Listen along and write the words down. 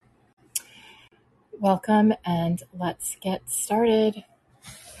Welcome and let's get started.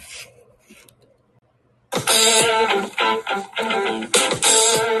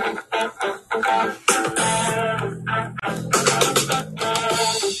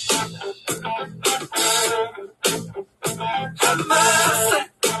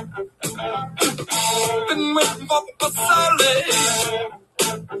 Been waiting for so late.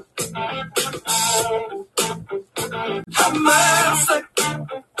 Have mercy.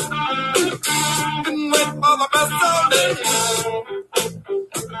 Been waiting for the best so late.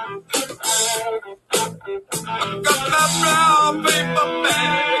 Got that brown paper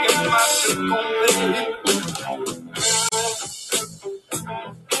bag and my suitcase.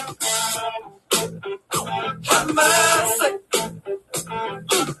 Have mercy.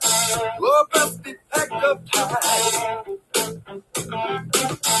 Oh, best be packed up tight.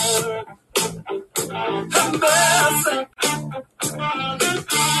 Have mercy.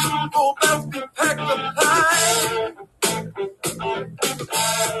 Oh, best be packed up tight.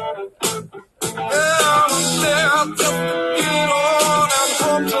 Yeah, I'm there just to get on and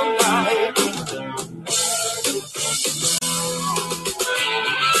home tonight.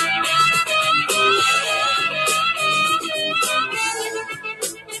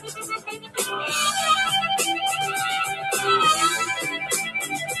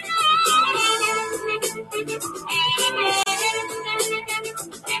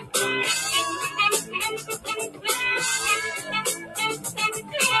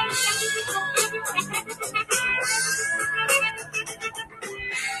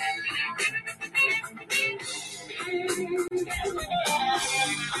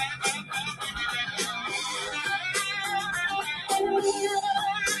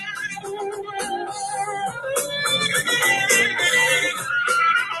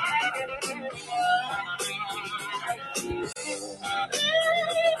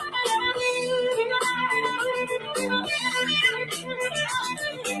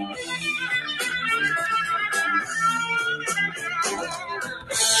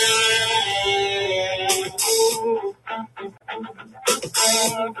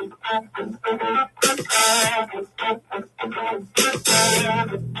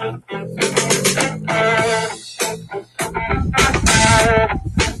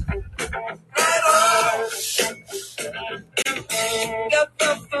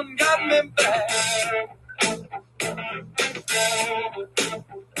 Got me back.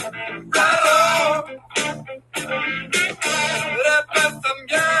 Right on. That person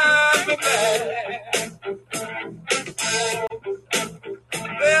got me back.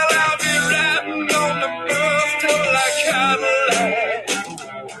 Well, I'll be riding on the bus till I Cadillac.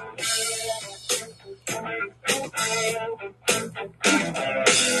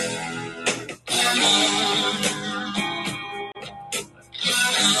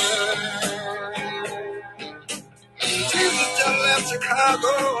 Jesus just left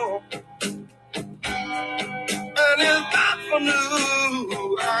Chicago, and he's back for New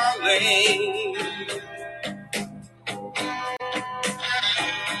Orleans.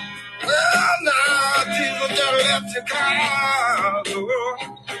 Well, now Jesus just left Chicago,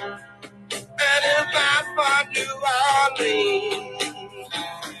 and he's back for New Orleans.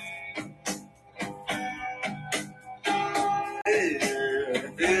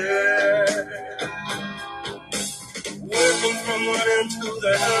 Yeah. Working from one end to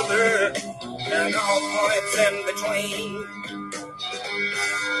the other, and all points in between.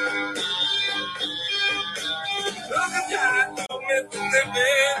 Look at that, oh,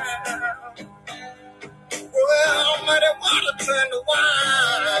 Mississippi. Well, mighty water turned to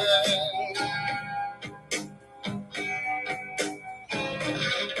wine.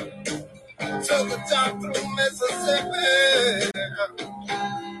 Took a jump through Mississippi.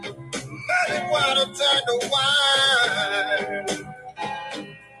 Mighty water turned to wine.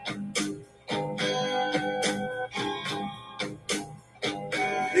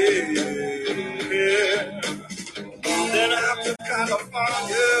 Yeah. Then out to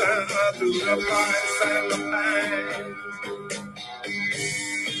California, through the pines and the pines.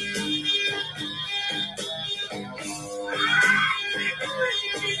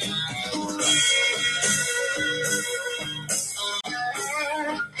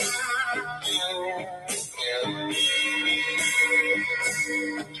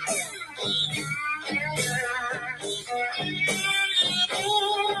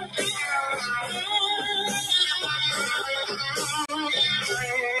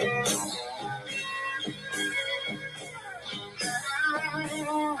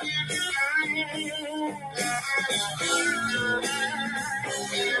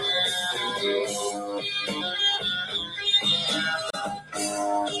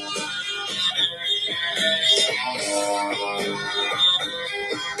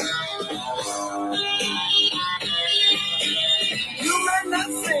 You might not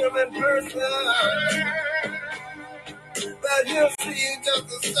see him in person, but he'll see you just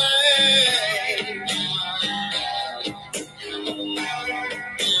the same.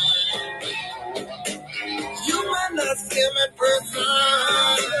 You might not see him in person,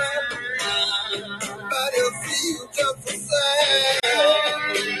 but he'll see you just the same.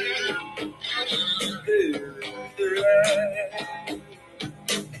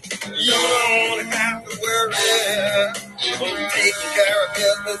 You don't have to worry. Taking care of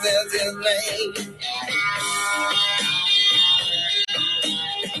business is his name.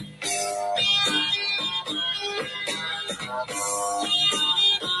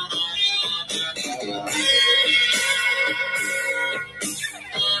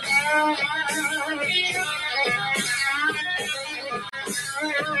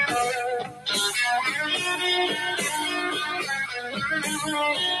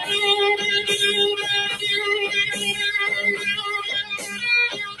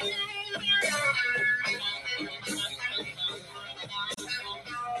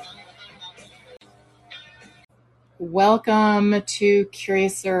 Welcome to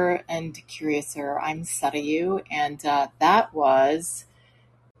Curiouser and Curiouser. I'm Sadayu, and that was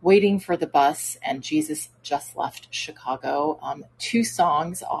Waiting for the Bus and Jesus Just Left Chicago. Two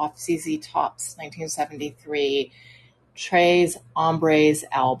songs off ZZ Top's 1973 Tres Hombres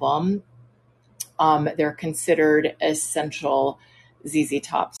album. They're considered essential ZZ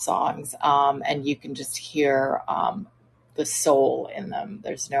Top songs, and you can just hear the soul in them.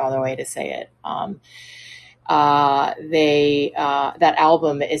 There's no other way to say it. That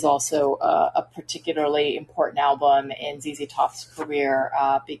album is also a particularly important album in ZZ Top's career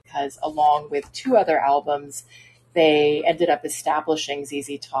because along with two other albums, they ended up establishing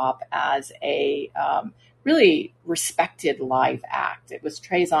ZZ Top as a really respected live act. It was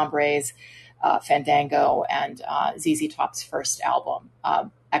Tres Hombres, Fandango, and ZZ Top's first album.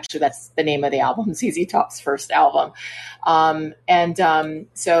 Actually, that's the name of the album, ZZ Top's first album.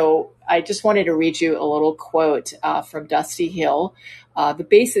 So I just wanted to read you a little quote from Dusty Hill, the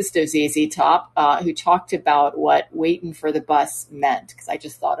bassist of ZZ Top, who talked about what Waiting for the Bus meant, because I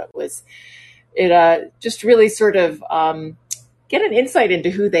just thought it just really sort of get an insight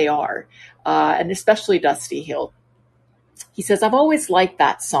into who they are, and especially Dusty Hill. He says, "I've always liked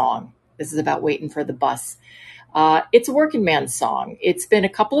that song." This is about Waiting for the Bus. It's a working man's song. It's been a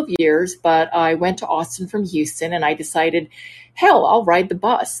couple of years, but I went to Austin from Houston and I decided, hell, I'll ride the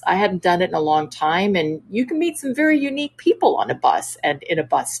bus. I hadn't done it in a long time, and you can meet some very unique people on a bus and in a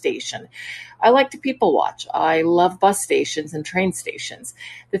bus station. I like to people watch. I love bus stations and train stations.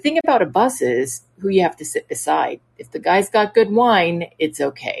 The thing about a bus is who you have to sit beside. If the guy's got good wine, it's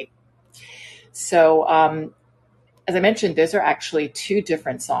okay. So, as I mentioned, those are actually two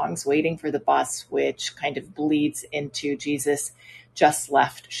different songs, Waiting for the Bus, which kind of bleeds into Jesus Just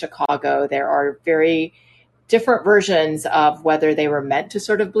Left Chicago. There are very different versions of whether they were meant to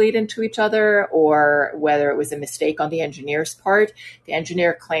sort of bleed into each other or whether it was a mistake on the engineer's part. The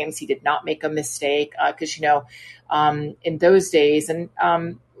engineer claims he did not make a mistake because, in those days, and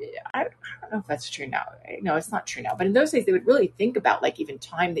I don't know if that's true now. No, it's not true now. But in those days, they would really think about like even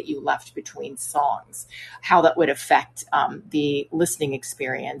time that you left between songs, how that would affect the listening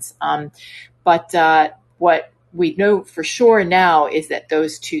experience. But what we know for sure now is that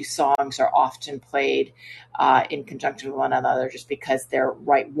those two songs are often played in conjunction with one another just because they're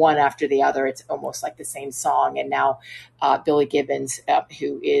right one after the other. It's almost like the same song. And now Billy Gibbons,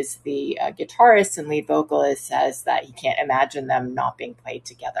 who is the guitarist and lead vocalist, says that he can't imagine them not being played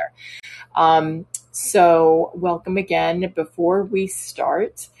together. So welcome again. Before we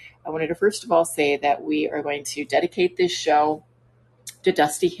start, I wanted to first of all say that we are going to dedicate this show to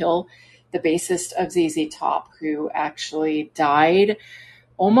Dusty Hill, the bassist of ZZ Top, who actually died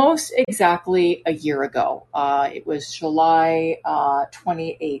almost exactly a year ago. It was July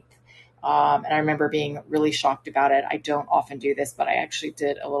 28th. And I remember being really shocked about it. I don't often do this, but I actually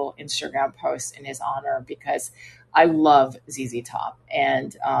did a little Instagram post in his honor because I love ZZ Top.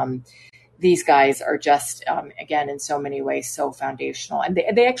 And these guys are just, again, in so many ways, so foundational. And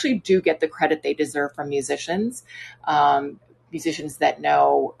they actually do get the credit they deserve from musicians. Musicians that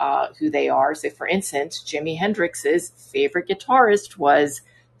know who they are. So, for instance, Jimi Hendrix's favorite guitarist was,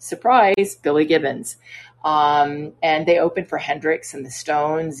 surprise, Billy Gibbons. And they opened for Hendrix and the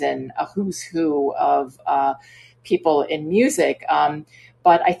Stones and a who's who of people in music.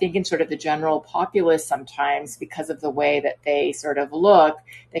 But I think in sort of the general populace sometimes, because of the way that they sort of look,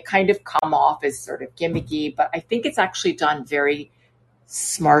 they kind of come off as sort of gimmicky. But I think it's actually done very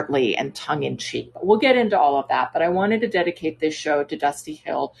smartly and tongue-in-cheek. But we'll get into all of that. But I wanted to dedicate this show to Dusty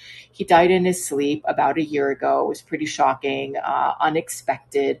Hill. He died in his sleep about a year ago. It was pretty shocking,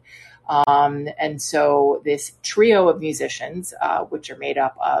 unexpected. And so this trio of musicians, which are made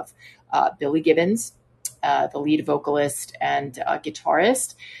up of Billy Gibbons, the lead vocalist and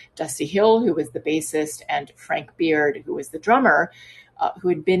guitarist, Dusty Hill, who was the bassist, and Frank Beard, who was the drummer, who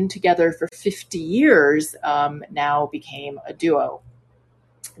had been together for 50 years, now became a duo.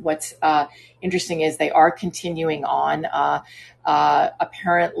 What's interesting is they are continuing on.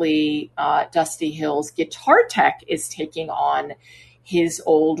 Apparently, Dusty Hill's guitar tech is taking on his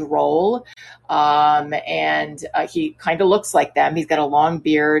old role, and he kind of looks like them. He's got a long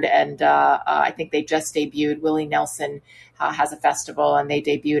beard, and I think they just debuted. Willie Nelson has a festival, and they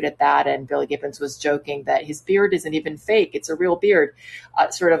debuted at that, and Billy Gibbons was joking that his beard isn't even fake. It's a real beard.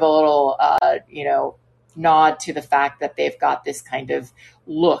 Sort of a little, nod to the fact that they've got this kind of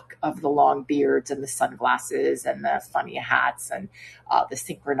look of the long beards and the sunglasses and the funny hats and the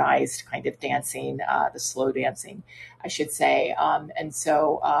synchronized kind of dancing, the slow dancing, I should say. And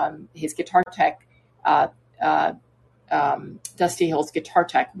so his guitar tech, Dusty Hill's guitar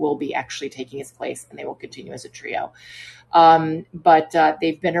tech, will be actually taking his place, and they will continue as a trio. But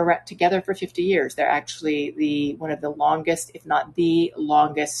they've been together for 50 years. They're actually one of the longest, if not the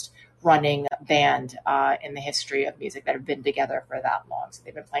longest, running band in the history of music that have been together for that long. So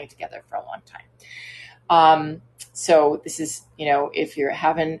they've been playing together for a long time. So this is, if you're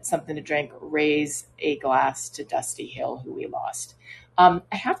having something to drink, raise a glass to Dusty Hill, who we lost. I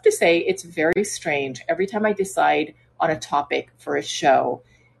have to say, it's very strange. Every time I decide on a topic for a show,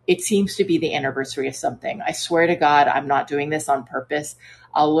 it seems to be the anniversary of something. I swear to God, I'm not doing this on purpose.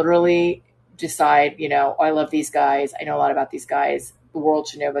 I'll literally decide, I love these guys. I know a lot about these guys. The world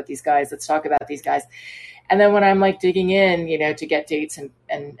should know about these guys. Let's talk about these guys. And then when I'm like digging in, to get dates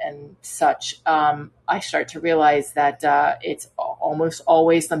and such, I start to realize that it's almost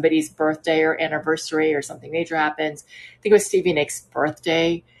always somebody's birthday or anniversary or something major happens. I think it was Stevie Nicks'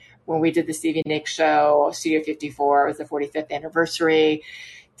 birthday when we did the Stevie Nicks show, Studio 54. It was the 45th anniversary.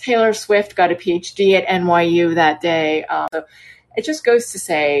 Taylor Swift got a PhD at NYU that day. So it just goes to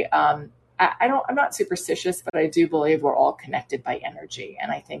say, I'm not superstitious, but I do believe we're all connected by energy.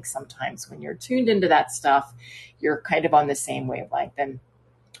 And I think sometimes when you're tuned into that stuff, you're kind of on the same wavelength. And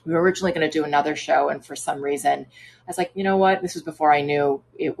we were originally going to do another show, and for some reason, I was like, you know what? This was before I knew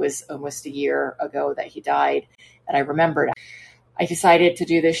it was almost a year ago that he died. And I remembered I decided to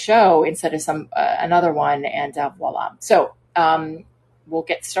do this show instead of another one, and voila. So we'll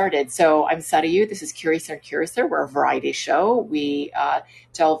get started. So I'm Sadayu. This is Curiouser and Curiouser. We're a variety show. We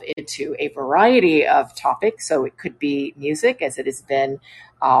delve into a variety of topics. So it could be music, as it has been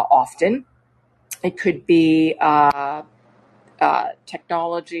often. It could be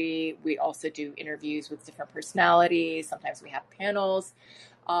technology. We also do interviews with different personalities. Sometimes we have panels.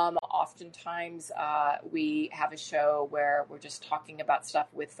 Oftentimes we have a show where we're just talking about stuff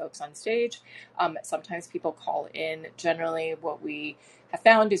with folks on stage. Sometimes people call in. Generally, what we have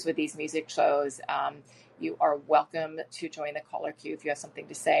found is with these music shows, you are welcome to join the caller queue if you have something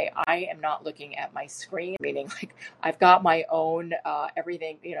to say. I am not looking at my screen, meaning like I've got my own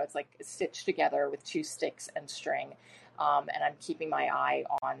everything, it's like stitched together with two sticks and string. And I'm keeping my eye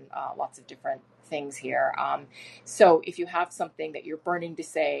on lots of different things here. So if you have something that you're burning to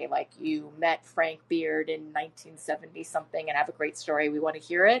say, like you met Frank Beard in 1970 something and have a great story, we want to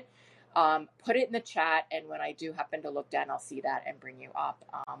hear it. Put it in the chat, and when I do happen to look down, I'll see that and bring you up,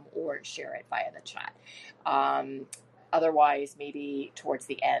 or share it via the chat. Otherwise, maybe towards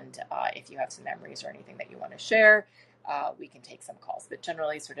the end, if you have some memories or anything that you want to share, we can take some calls. But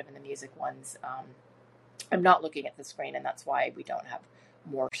generally, sort of in the music ones, I'm not looking at the screen, and that's why we don't have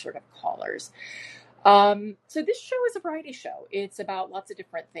more sort of callers. So this show is a variety show. It's about lots of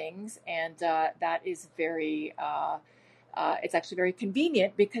different things, and that is very, it's actually very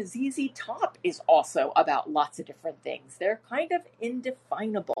convenient because ZZ Top is also about lots of different things. They're kind of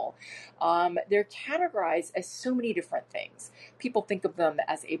indefinable. They're categorized as so many different things. People think of them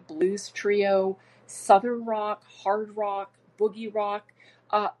as a blues trio, southern rock, hard rock, boogie rock.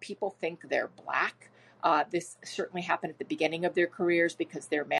 People think they're black. This certainly happened at the beginning of their careers because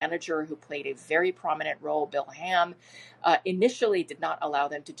their manager, who played a very prominent role, Bill Ham, initially did not allow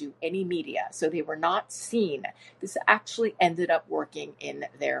them to do any media. So they were not seen. This actually ended up working in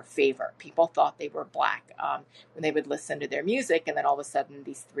their favor. People thought they were black when they would listen to their music. And then all of a sudden,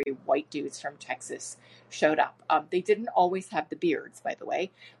 these three white dudes from Texas showed up. They didn't always have the beards, by the way.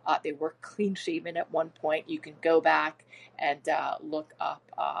 They were clean shaven at one point. You can go back and look up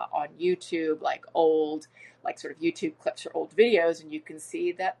on YouTube, like old old, like sort of YouTube clips or old videos, and you can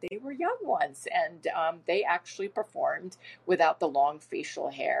see that they were young ones, and they actually performed without the long facial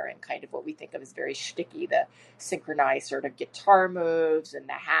hair and kind of what we think of as very shticky, the synchronized sort of guitar moves and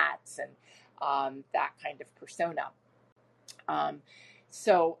the hats and that kind of persona.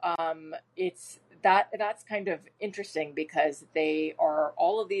 It's that's kind of interesting because they are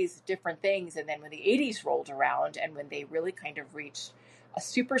all of these different things. And then when the 80s rolled around and when they really kind of reached a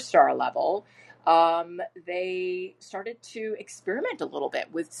superstar level, they started to experiment a little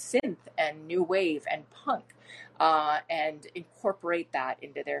bit with synth and new wave and punk, and incorporate that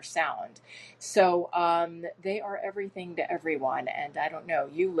into their sound. So they are everything to everyone. And I don't know,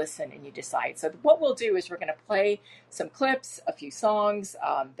 you listen and you decide. So what we'll do is we're going to play some clips, a few songs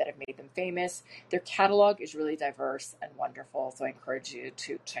that have made them famous. Their catalog is really diverse and wonderful, so I encourage you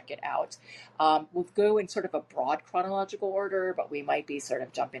to check it out. We'll go in sort of a broad chronological order, but we might be sort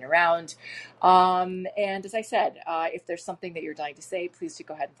of jumping around. And as I said, if there's something that you're dying to say, please do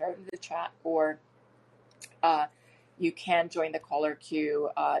go ahead and throw it into the chat, or you can join the caller queue.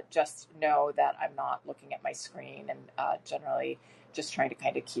 Just know that I'm not looking at my screen and generally just trying to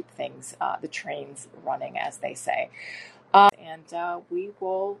kind of keep things, the trains running, as they say. And we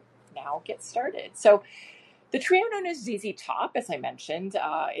will now get started. So the trio known as ZZ Top, as I mentioned,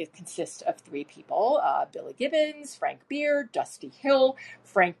 it consists of three people: Billy Gibbons, Frank Beard, Dusty Hill.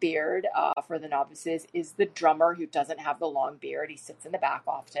 Frank Beard, for the novices, is the drummer who doesn't have the long beard. He sits in the back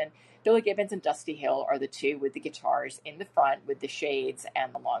often. Billy Gibbons and Dusty Hill are the two with the guitars in the front with the shades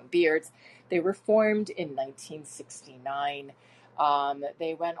and the long beards. They were formed in 1969.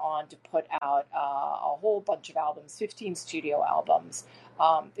 They went on to put out a whole bunch of albums, 15 studio albums.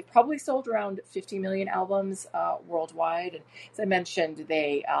 They probably sold around 50 million albums worldwide. And as I mentioned,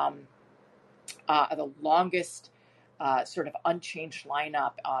 they are the longest sort of unchanged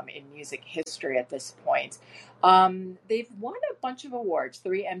lineup in music history at this point. They've won a bunch of awards,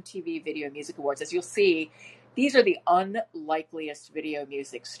 3 MTV Video Music Awards. As you'll see, these are the unlikeliest video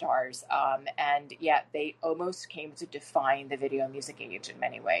music stars, and yet they almost came to define the video music age in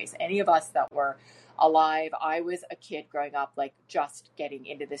many ways. Any of us that were alive, I was a kid growing up, like just getting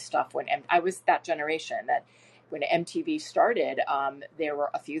into this stuff when I was that generation that when MTV started, there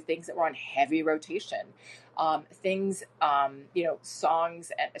were a few things that were on heavy rotation. Things,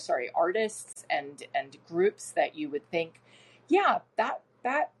 songs, artists and groups that you would think, yeah,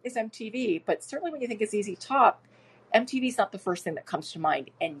 that is MTV. But certainly when you think of ZZ Top, MTV is not the first thing that comes to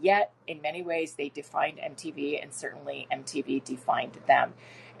mind. And yet, in many ways, they defined MTV, and certainly MTV defined them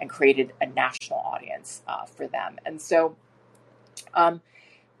and created a national audience for them. And so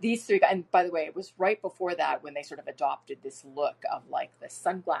these three guys, and by the way, it was right before that when they sort of adopted this look of like the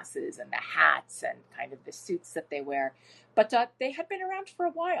sunglasses and the hats and kind of the suits that they wear. But they had been around for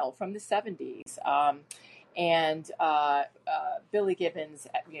a while, from the 70s. And Billy Gibbons,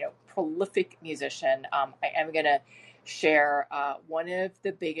 prolific musician. I am going to share one of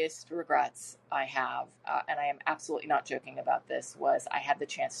the biggest regrets I have, and I am absolutely not joking about this, was I had the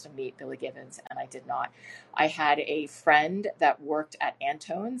chance to meet Billy Gibbons and I did not. I had a friend that worked at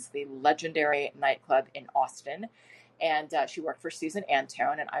Antone's, the legendary nightclub in Austin, and she worked for Susan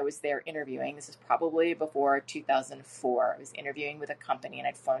Antone, and I was there interviewing. This is probably before 2004. I was interviewing with a company, and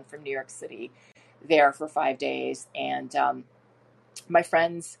I'd flown from New York City there for 5 days, and my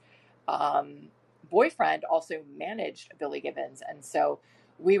friend's boyfriend also managed Billy Gibbons, and so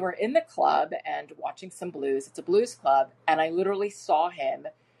we were in the club and watching some blues. It's a blues club, and I literally saw him,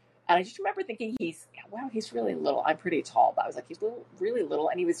 and I just remember thinking, he's really little. I'm pretty tall, but I was like, he's really little,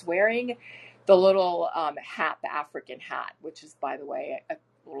 and he was wearing the little hat, the African hat, which is, by the way, a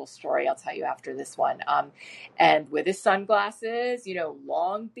little story I'll tell you after this one, and with his sunglasses,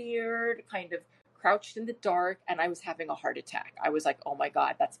 long beard, kind of crouched in the dark, and I was having a heart attack. I was like, oh my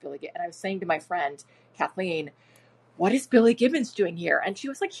God, that's Billy Gibbons. And I was saying to my friend, Kathleen, what is Billy Gibbons doing here? And she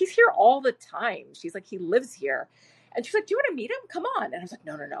was like, he's here all the time. She's like, he lives here. And she's like, do you want to meet him? Come on. And I was like,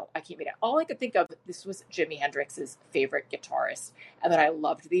 no, I can't meet him. All I could think of, this was Jimi Hendrix's favorite guitarist, and that I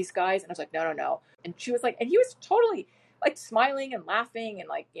loved these guys. And I was like, no. And she was like, and he was totally like smiling and laughing and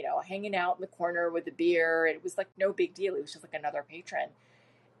like, hanging out in the corner with the beer. And it was like no big deal. It was just like another patron.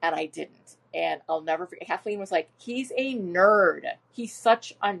 And I didn't. And I'll never forget. Kathleen was like, he's a nerd. He's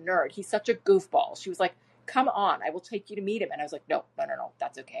such a nerd. He's such a goofball. She was like, come on, I will take you to meet him. And I was like, no,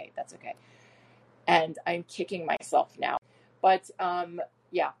 that's okay. And I'm kicking myself now. But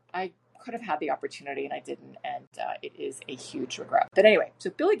I could have had the opportunity and I didn't. And it is a huge regret. But anyway, so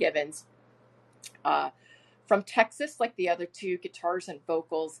Billy Gibbons, from Texas, like the other two, guitars and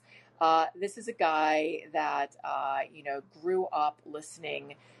vocals. This is a guy that, grew up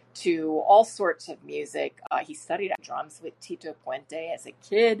listening to all sorts of music. He studied drums with Tito Puente as a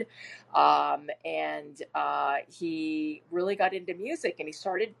kid, and he really got into music, and he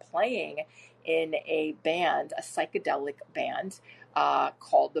started playing in a band, a psychedelic band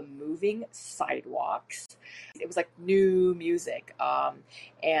called the Moving Sidewalks. It was like new music,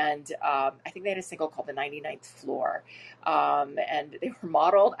 and I think they had a single called the 99th Floor, and they were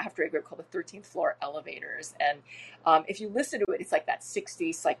modeled after a group called the 13th Floor Elevators. And if you listen to it, it's like that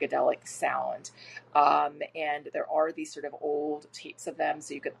 60s psychedelic sound. And there are these sort of old tapes of them,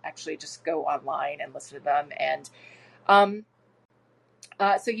 so you can actually just go online and listen to them. And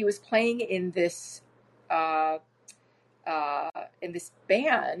so he was playing in this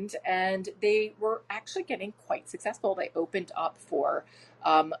band, and they were actually getting quite successful. They opened up for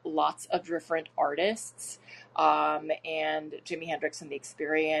lots of different artists, and Jimi Hendrix and the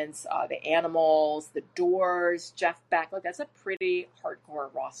Experience, the Animals, the Doors, Jeff Beck. Like, that's a pretty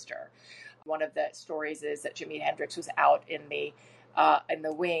hardcore roster. One of the stories is that Jimi Hendrix was out in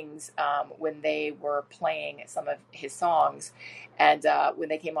the wings when they were playing some of his songs, and when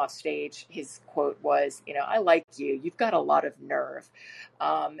they came off stage, his quote was, "I like you. You've got a lot of nerve."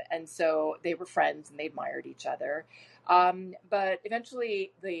 And so they were friends and they admired each other. But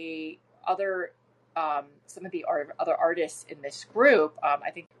eventually, the other some of the other artists in this group,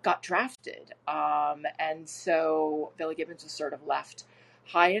 I think, got drafted, and so Billy Gibbons was sort of left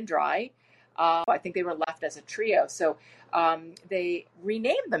high and dry. I think they were left as a trio. So they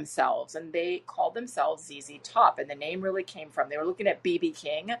renamed themselves and they called themselves ZZ Top. And the name really came from, they were looking at BB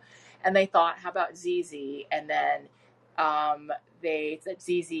King and they thought, how about ZZ? And then they said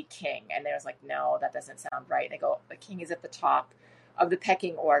ZZ King. And they was like, no, that doesn't sound right. And they go, the king is at the top of the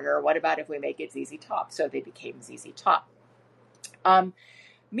pecking order. What about if we make it ZZ Top? So they became ZZ Top.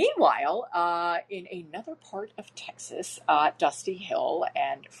 Meanwhile, in another part of Texas, Dusty Hill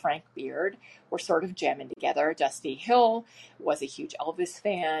and Frank Beard were sort of jamming together. Dusty Hill was a huge Elvis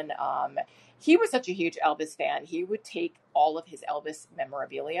fan. He was such a huge Elvis fan, he would take all of his Elvis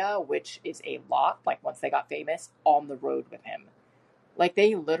memorabilia, which is a lot, like once they got famous, on the road with him. Like,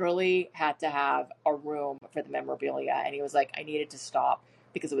 they literally had to have a room for the memorabilia. And he was like, I needed to stop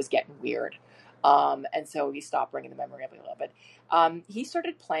because it was getting weird. And so he stopped bringing the memorabilia. But he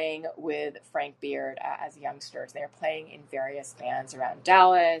started playing with Frank Beard as youngsters. They were playing in various bands around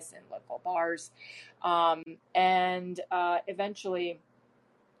Dallas and local bars. And eventually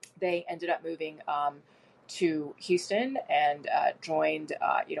they ended up moving to Houston and joined,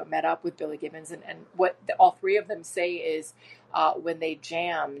 met up with Billy Gibbons. And what all three of them say is when they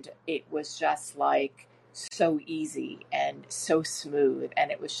jammed, it was just like so easy and so smooth.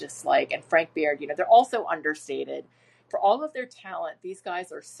 And it was just like, and Frank Beard, they're also understated. For all of their talent, these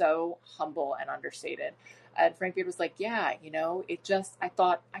guys are so humble and understated. And Frank Beard was like, yeah, I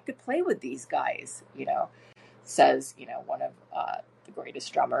thought I could play with these guys, says, one of the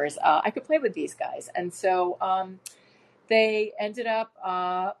greatest drummers. I could play with these guys. And so they ended up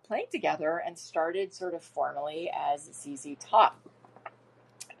playing together and started sort of formally as ZZ Top.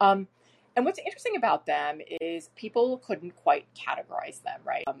 And what's interesting about them is people couldn't quite categorize them,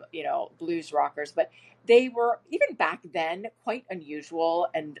 right? Blues rockers, but they were, even back then, quite unusual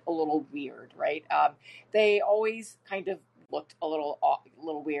and a little weird, right? They always kind of looked a little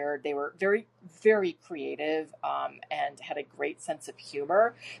weird. They were very, very creative and had a great sense of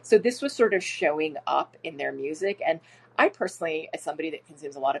humor. So this was sort of showing up in their music. And I personally, as somebody that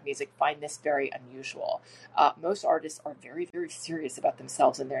consumes a lot of music, find this very unusual. Most artists are very, very serious about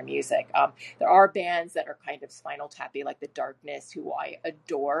themselves and their music. There are bands that are kind of Spinal Tappy, like The Darkness, who I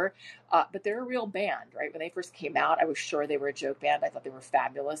adore, but they're a real band, right? When they first came out, I was sure they were a joke band. I thought they were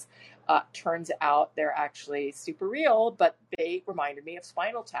fabulous. Turns out they're actually super real, but they reminded me of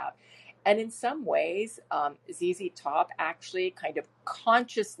Spinal Tap. And in some ways, ZZ Top actually kind of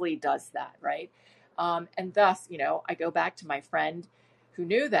consciously does that, right? And thus, I go back to my friend who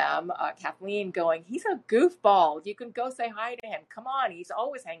knew them, Kathleen, going, he's a goofball. You can go say hi to him. Come on. He's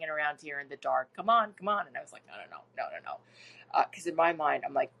always hanging around here in the dark. Come on. And I was like, no. Because in my mind,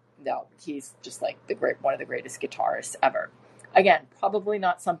 I'm like, no, he's just like one of the greatest guitarists ever. Again, probably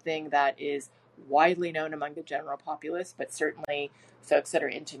not something that is widely known among the general populace, but certainly folks that are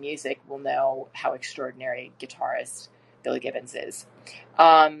into music will know how extraordinary guitarist Billy Gibbons is.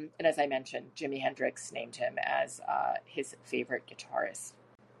 And as I mentioned, Jimi Hendrix named him as his favorite guitarist.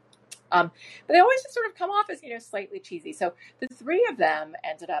 But they always just sort of come off as, slightly cheesy. So the three of them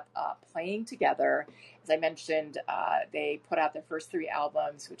ended up playing together. As I mentioned, they put out their first three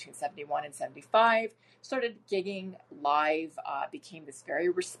albums between 71 and 75, started gigging live, became this very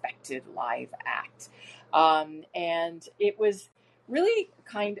respected live act. And it was really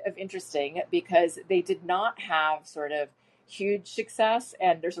kind of interesting because they did not have sort of huge success.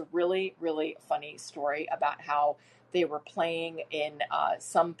 And there's a really, really funny story about how they were playing in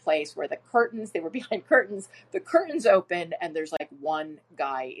some place where they were behind curtains, the curtains opened, and there's like one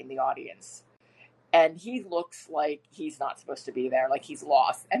guy in the audience. And he looks like he's not supposed to be there, like he's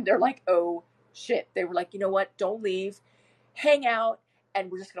lost. And they're like, oh shit. They were like, you know what? Don't leave, hang out,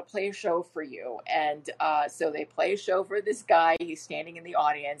 and we're just going to play a show for you. And so they play a show for this guy. He's standing in the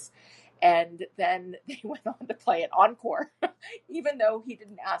audience. And then they went on to play an encore, even though he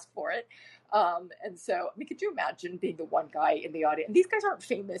didn't ask for it. And so, I mean, could you imagine being the one guy in the audience? And these guys aren't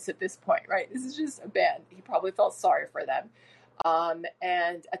famous at this point, right? This is just a band. He probably felt sorry for them.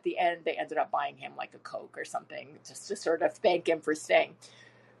 And at the end, they ended up buying him like a Coke or something just to sort of thank him for staying.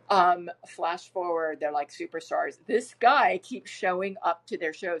 Flash forward, they're like superstars. This guy keeps showing up to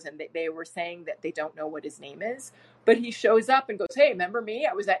their shows, and they were saying that they don't know what his name is, but he shows up and goes, hey, remember me?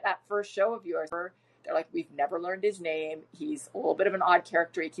 I was at that first show of yours. They're like, we've never learned his name. He's a little bit of an odd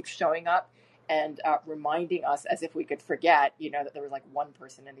character. He keeps showing up and reminding us as if we could forget, that there was like one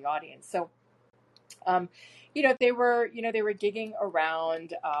person in the audience. So, they were gigging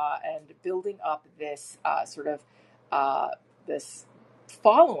around and building up this sort of this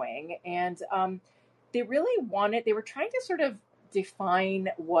following, and they were trying to sort of define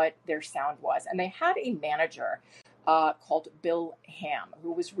what their sound was, and they had a manager called Bill Ham,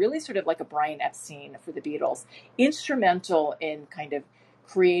 who was really sort of like a Brian Epstein for the Beatles, instrumental in kind of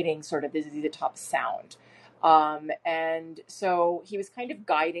creating sort of the top sound. And so he was kind of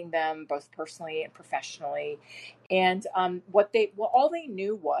guiding them both personally and professionally. And all they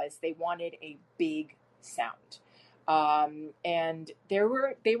knew was they wanted a big sound. And they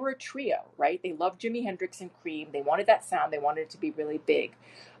were a trio, right? They loved Jimi Hendrix and Cream. They wanted that sound. They wanted it to be really big.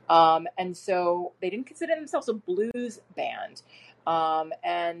 And so they didn't consider themselves a blues band.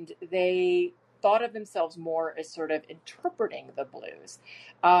 And they thought of themselves more as sort of interpreting the blues.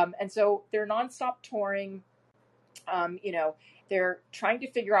 And so they're nonstop touring. They're trying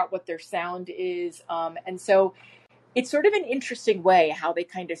to figure out what their sound is. And so it's sort of an interesting way how they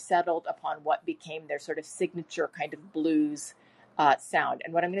kind of settled upon what became their sort of signature kind of blues sound.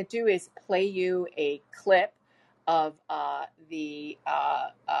 And what I'm going to do is play you a clip of the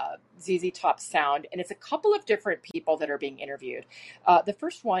ZZ Top sound, and it's a couple of different people that are being interviewed. The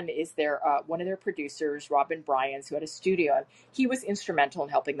first one is one of their producers, Robin Bryans, who had a studio. He was instrumental in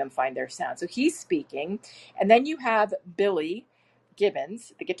helping them find their sound. So he's speaking, and then you have Billy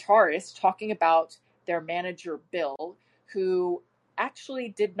Gibbons, the guitarist, talking about their manager, Bill, who actually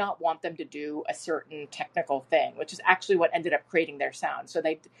did not want them to do a certain technical thing, which is actually what ended up creating their sound. So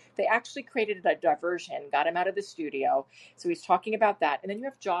they actually created a diversion, got him out of the studio. So he's talking about that. And then you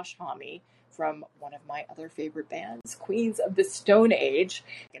have Josh Homme from one of my other favorite bands, Queens of the Stone Age.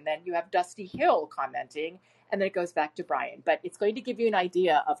 And then you have Dusty Hill commenting, and then it goes back to Brian. But it's going to give you an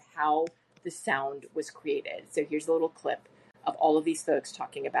idea of how the sound was created. So here's a little clip of all of these folks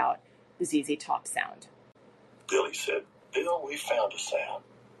talking about the ZZ Top sound. Billy said, Bill, we found a sound.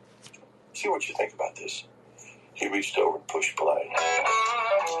 See what you think about this. He reached over and pushed play.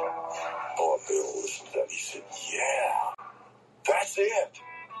 Oh, Bill listened to that. He said, yeah, that's it.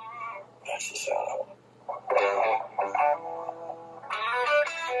 That's the sound I want.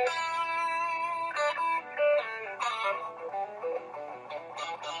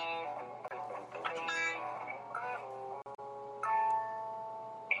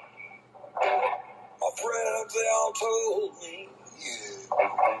 My friends, they all told me, yeah,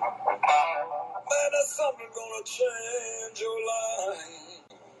 man, that's something gonna change your life.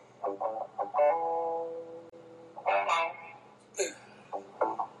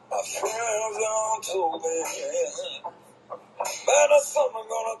 My friends, they all told me, yeah, man, that's something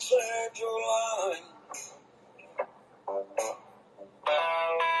gonna change your life.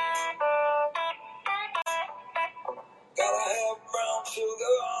 Gotta have brown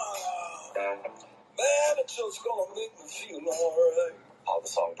sugar. Man, it's just gonna make me feel alright. How the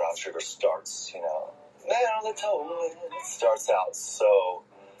song Brown Sugar starts, Man, they told me. It starts out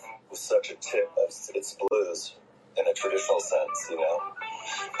with such a tip of it's blues in a traditional sense,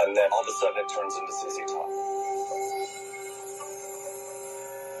 And then all of a sudden it turns into ZZ Top.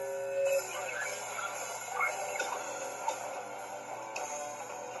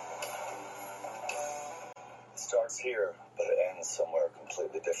 It starts here, but it ends somewhere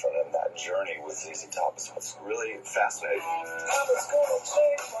completely different, and that journey with ZZ Top is what's really fascinating. I was gonna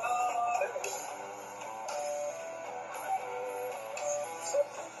take my life.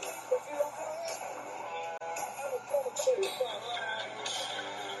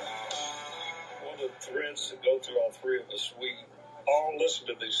 One of the threads that go through all three of us, we all listen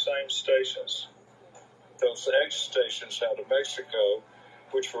to these same stations. Those X stations out of Mexico,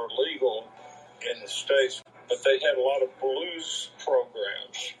 which were legal in the States, but they had a lot of blues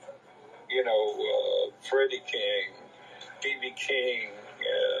programs. You know, Freddie King, B.B. King,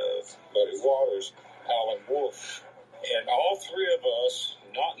 Buddy Waters, Alan Wolf. And all three of us,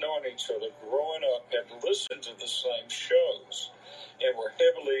 not knowing each other, growing up, had listened to the same shows and were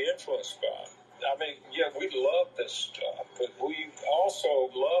heavily influenced by it. I mean, yeah, we love this stuff, but we also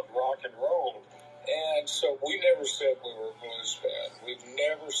love rock and roll. And so we never said we were a blues band. We've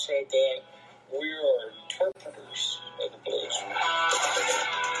never said that. We are interpreters of the blues.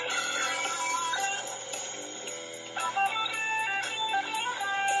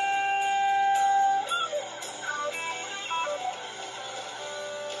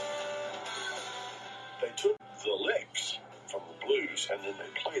 They took the licks from the blues and then they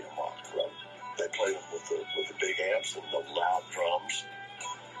played them on the road. They played them with the big amps and the loud drums.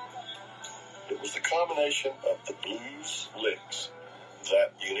 It was the combination of the blues licks,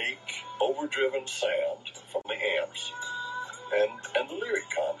 that unique, overdriven sound from the amps, and the lyric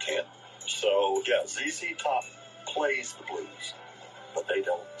content. So, yeah, ZZ Top plays the blues, but they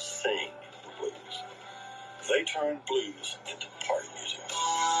don't sing the blues. They turn blues into party music.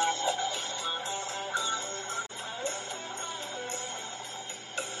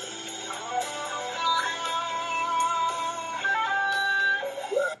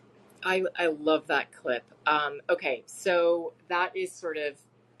 I love that clip. Okay, so that is sort of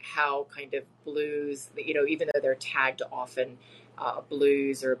how kind of blues, you know, even though they're tagged often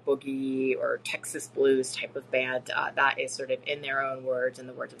blues or boogie or Texas blues type of band, that is sort of in their own words and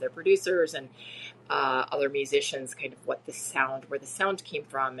the words of their producers and other musicians, kind of what the sound, where the sound came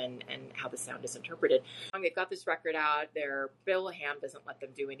from and how the sound is interpreted. They've got this record out there. Bill Ham doesn't let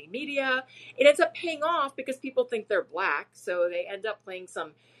them do any media. It ends up paying off because people think they're black, so they end up playing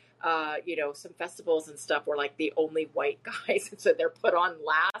some some festivals and stuff where like the only white guys, and so they're put on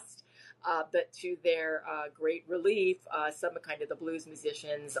last. But to their great relief, some kind of the blues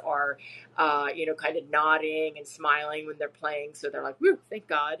musicians are, kind of nodding and smiling when they're playing. So they're like, woo, thank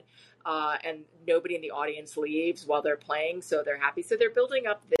God. And nobody in the audience leaves while they're playing. So they're happy. So they're building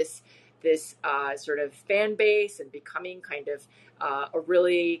up this sort of fan base and becoming kind of a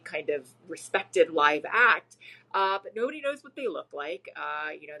really kind of respected live act. But nobody knows what they look like.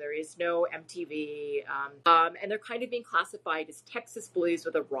 There is no MTV. And they're kind of being classified as Texas blues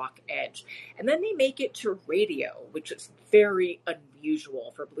with a rock edge. And then they make it to radio, which is very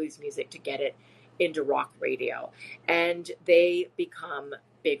unusual for blues music to get it into rock radio. And they become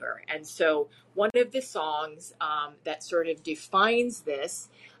bigger. And so one of the songs that sort of defines this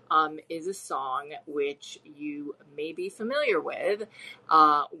is a song which you may be familiar with,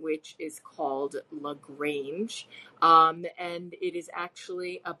 which is called La Grange. And it is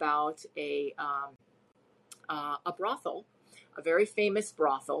actually about a brothel, a very famous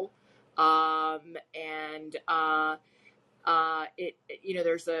brothel.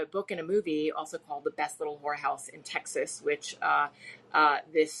 There's a book and a movie also called The Best Little Whorehouse in Texas, which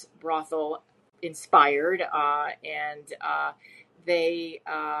this brothel inspired, they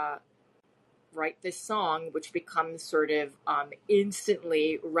write this song, which becomes sort of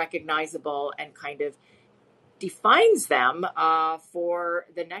instantly recognizable and kind of defines them for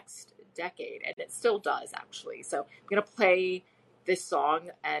the next decade. And it still does, actually. So I'm going to play this song,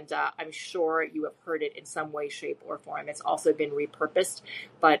 and I'm sure you have heard it in some way, shape, or form. It's also been repurposed,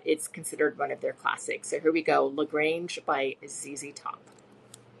 but it's considered one of their classics. So here we go, La Grange by ZZ Top.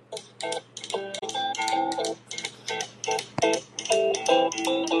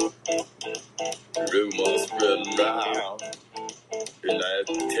 Rumors spreading round in that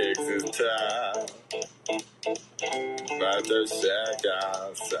Texas town about the shack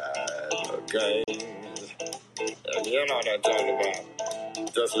outside the games. And you know what I'm talking about.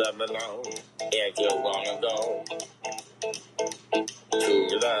 Just let me know if you wanna go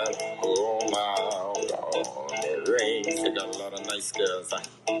to that home out on the range. They got a lot of nice girls.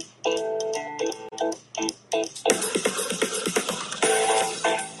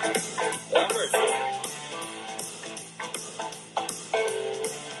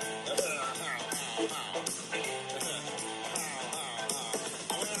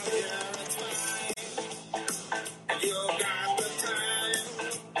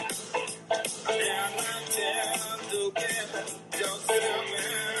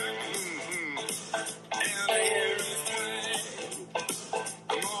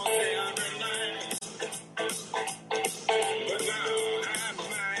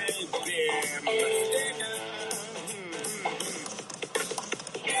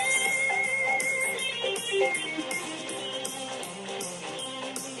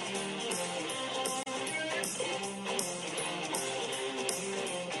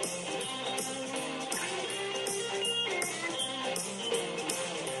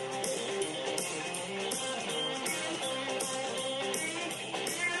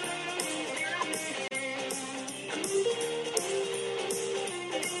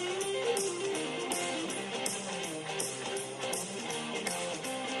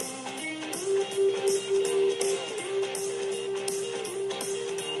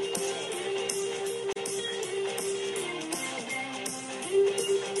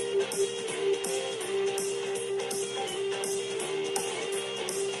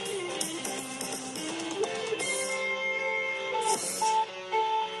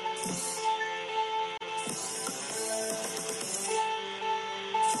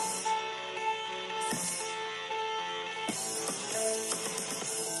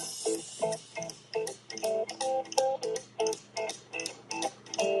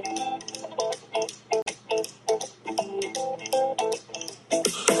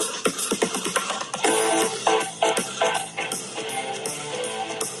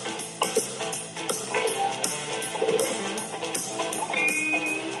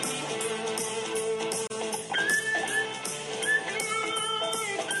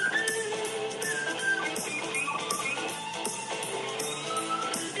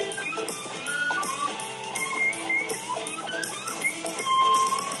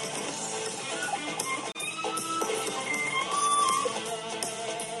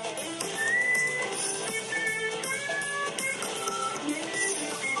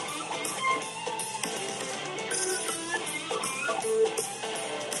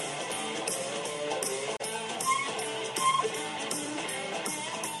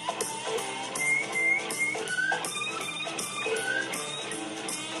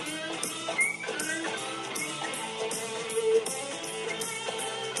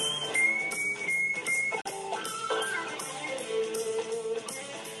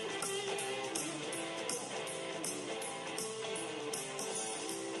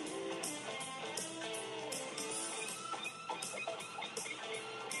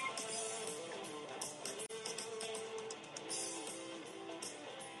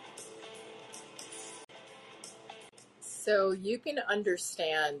 So you can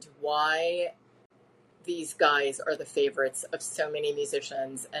understand why these guys are the favorites of so many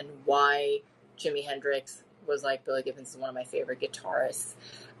musicians and why Jimi Hendrix was like, Billy Gibbons is one of my favorite guitarists.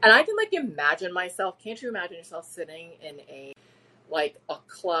 And I can like imagine myself, can't you imagine yourself sitting in a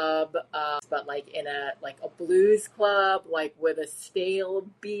club, but like in a blues club, like with a stale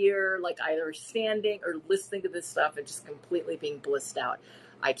beer, like either standing or listening to this stuff and just completely being blissed out.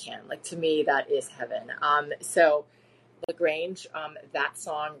 I can. Like, to me, that is heaven. So LaGrange, that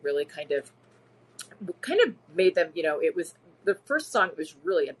song really kind of made them, it was the first song. It was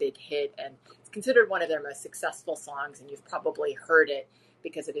really a big hit, and it's considered one of their most successful songs, and you've probably heard it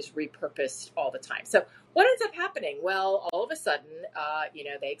because it is repurposed all the time. So what ends up happening? Well, all of a sudden,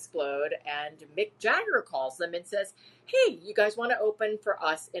 they explode, and Mick Jagger calls them and says, hey, you guys want to open for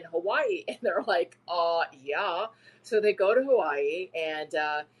us in Hawaii? And they're like, yeah. So they go to Hawaii, and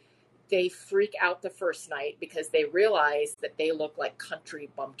they freak out the first night because they realize that they look like country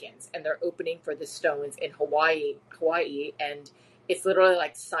bumpkins, and they're opening for the Stones in Hawaii, and it's literally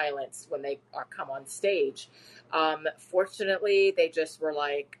like silence when they come on stage. Fortunately, they just were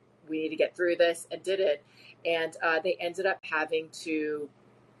like, we need to get through this, and did it. And they ended up having to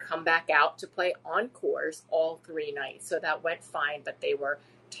come back out to play encores all 3 nights. So that went fine, but they were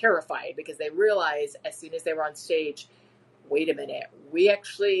terrified because they realized as soon as they were on stage, wait a minute, we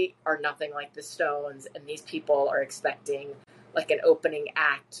actually are nothing like the Stones, and these people are expecting like an opening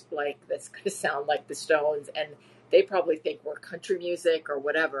act like that's going to sound like the Stones, and they probably think we're country music or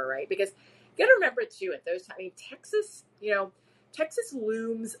whatever, right? Because you got to remember too, at those times, I mean, Texas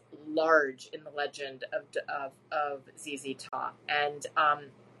looms large in the legend of ZZ Top, and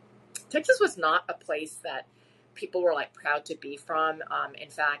Texas was not a place that people were like proud to be from. In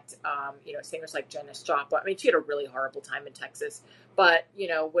fact, singers like Janis Joplin, I mean, she had a really horrible time in Texas, but,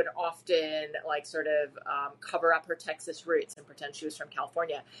 would often like sort of cover up her Texas roots and pretend she was from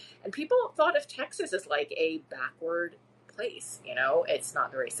California. And people thought of Texas as like a backward place. It's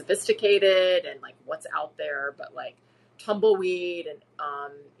not very sophisticated and like what's out there, but like tumbleweed and,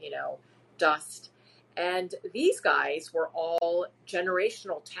 dust. And these guys were all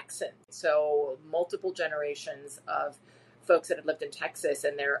generational Texans, so multiple generations of folks that had lived in Texas,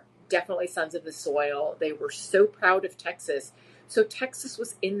 and they're definitely sons of the soil. They were so proud of Texas, so Texas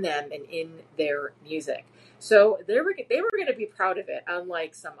was in them and in their music. So they were going to be proud of it,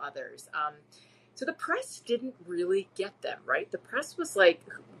 unlike some others. So the press didn't really get them, right? The press was like,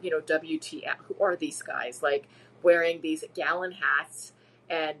 WTF, who are these guys? Like wearing these gallon hats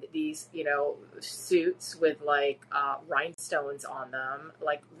and these, suits with like rhinestones on them,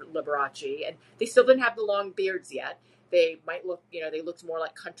 like Liberace, and they still didn't have the long beards yet. They might look, they looked more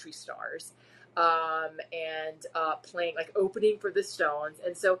like country stars, and playing, like opening for the Stones,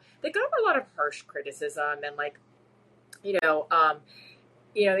 and so they got a lot of harsh criticism, and like,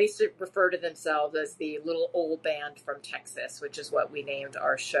 they used to refer to themselves as the little old band from Texas, which is what we named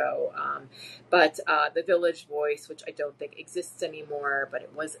our show. But the Village Voice, which I don't think exists anymore, but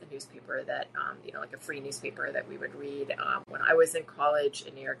it was a newspaper that, like a free newspaper that we would read when I was in college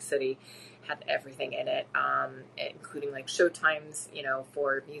in New York City, had everything in it, including like showtimes,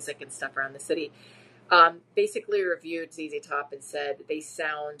 for music and stuff around the city. Basically reviewed ZZ Top and said they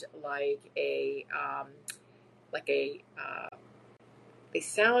sound like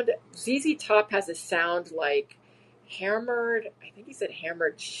ZZ Top has a sound like hammered, I think he said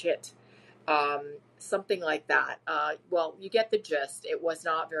hammered shit, something like that. Well, you get the gist. It was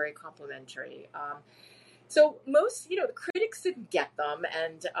not very complimentary. So most, the critics didn't get them,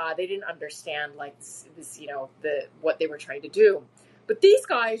 and they didn't understand like this, what they were trying to do. But these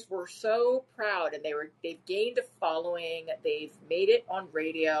guys were so proud, and they've gained a following. They've made it on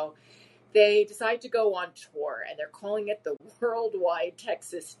radio. They decide to go on tour, and they're calling it the Worldwide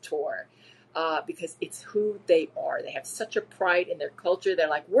Texas Tour because it's who they are. They have such a pride in their culture. They're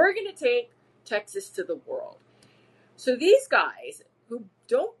like, we're going to take Texas to the world. So these guys who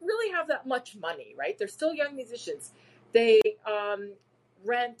don't really have that much money, right? They're still young musicians. They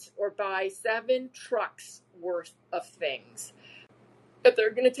rent or buy 7 trucks worth of things that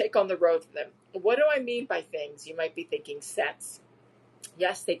they're going to take on the road for them. What do I mean by things? You might be thinking sets.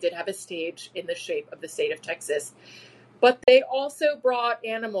 Yes, they did have a stage in the shape of the state of Texas, but they also brought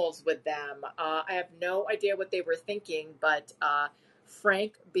animals with them. I have no idea what they were thinking, but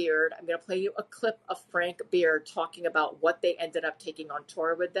Frank Beard, I'm going to play you a clip of Frank Beard talking about what they ended up taking on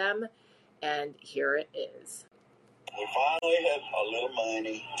tour with them, and here it is. We finally had a little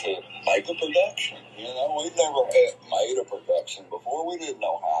money to make a production. We've never had made a production before. We didn't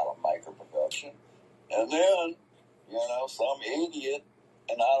know how to make a production. And then, some idiot,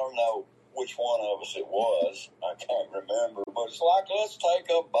 and I don't know which one of us it was. I can't remember, but it's like, let's take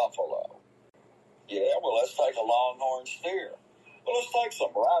a buffalo. Yeah, well, let's take a longhorn steer. Well, let's take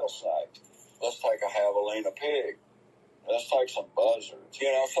some rattlesnakes. Let's take a javelina pig. Let's take some buzzards.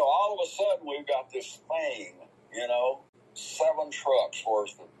 So all of a sudden we've got this thing, 7 trucks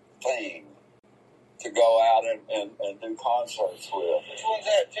worth of thing to go out and do concerts with. Which one's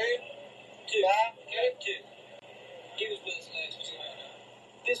that, Two? Two. He was with us last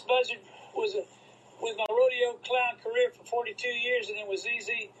week. This buzzard was with my rodeo clown career for 42 years, and then with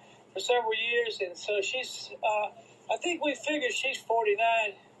ZZ for several years. And so she's, I think we figured she's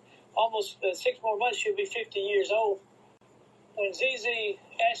 49, almost 6 more months she'll be 50 years old. When ZZ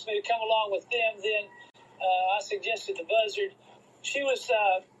asked me to come along with them, then I suggested the buzzard. She was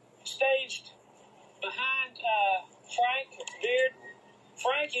staged behind Frank Beard.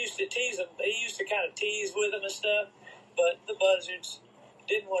 Frank used to tease him. He used to kind of tease with him and stuff, but the buzzards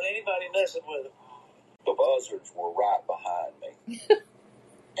didn't want anybody messing with them. The buzzards were right behind me.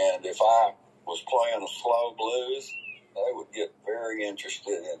 And if I was playing a slow blues, they would get very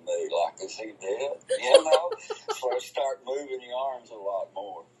interested in me, like, is he dead? So start moving your arms a lot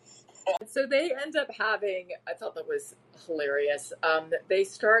more. So they end up having, I thought that was hilarious.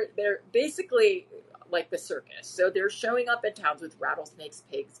 They're basically like the circus. So they're showing up in towns with rattlesnakes,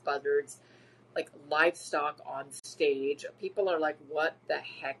 pigs, buzzards, like livestock on stage. People are like, what the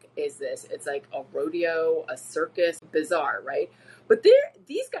heck is this? It's like a rodeo, a circus, bizarre, right? But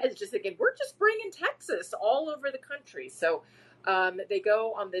these guys just thinking, we're just bringing Texas all over the country. So they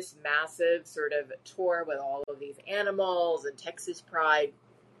go on this massive sort of tour with all of these animals and Texas pride.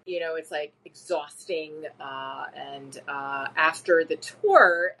 It's like exhausting. And after the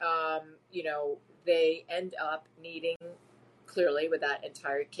tour, they end up needing, clearly with that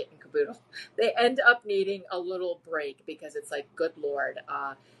entire kit and caboodle, they end up needing a little break because it's like, good Lord,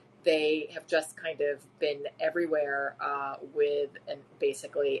 they have just kind of been everywhere with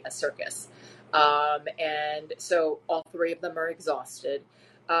basically a circus. And so all 3 of them are exhausted.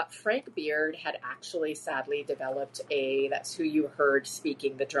 Frank Beard had actually sadly developed that's who you heard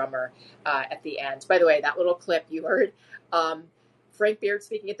speaking, the drummer, at the end. By the way, that little clip you heard, Frank Beard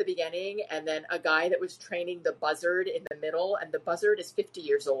speaking at the beginning, and then a guy that was training the buzzard in the middle, and the buzzard is 50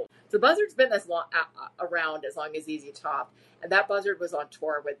 years old. So the buzzard's been around as long as ZZ Top, and that buzzard was on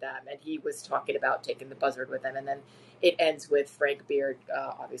tour with them, and he was talking about taking the buzzard with them, and then it ends with Frank Beard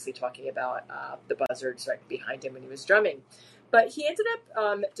obviously talking about the buzzards right behind him when he was drumming. But he ended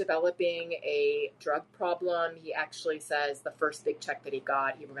up developing a drug problem. He actually says the first big check that he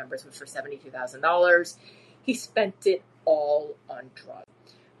got, he remembers, was for $72,000. He spent it all on drugs.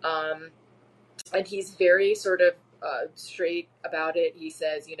 And he's very sort of straight about it. He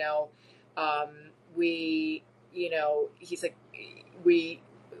says, he's like,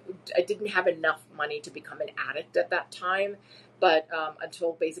 I didn't have enough money to become an addict at that time. But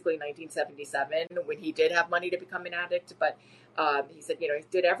until basically 1977, when he did have money to become an addict. But he said, he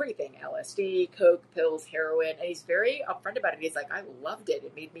did everything: LSD, coke, pills, heroin. And he's very upfront about it. He's like, I loved it.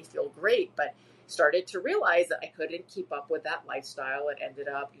 It made me feel great. But started to realize that I couldn't keep up with that lifestyle. It ended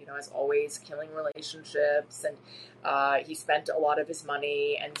up, as always, killing relationships. And he spent a lot of his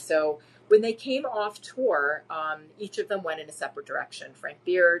money. And so when they came off tour, each of them went in a separate direction. Frank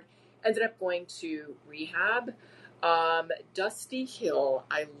Beard ended up going to rehab. Dusty Hill,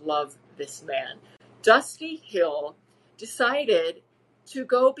 I love this man. Dusty Hill decided to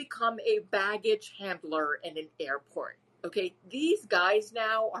go become a baggage handler in an airport. Okay, these guys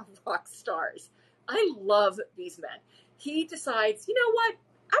now are rock stars. I love these men. He decides, you know what?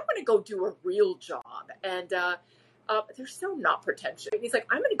 I'm going to go do a real job. And they're so not pretentious. He's like,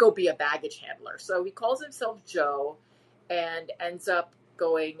 I'm going to go be a baggage handler. So he calls himself Joe and ends up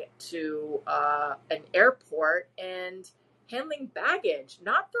going to an airport and handling baggage,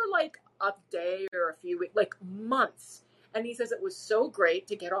 not for like a day or a few weeks, like months. And he says it was so great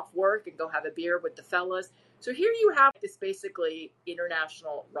to get off work and go have a beer with the fellas. So here you have this basically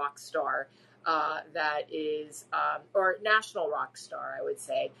international rock star that is, or national rock star, I would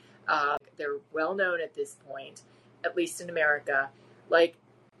say. They're well known at this point, at least in America, like,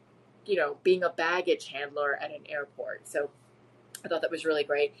 being a baggage handler at an airport. So I thought that was really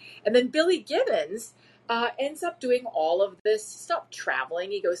great. And then Billy Gibbons ends up doing all of this stuff,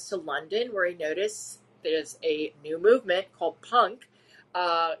 traveling. He goes to London, where he noticed there's a new movement called punk,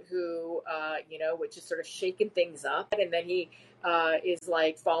 which is sort of shaking things up. And then he is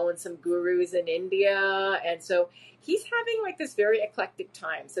like following some gurus in India. And so he's having like this very eclectic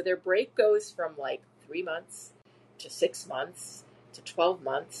time. So their break goes from like 3 months to 6 months to 12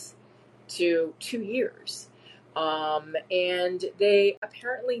 months to 2 years. And they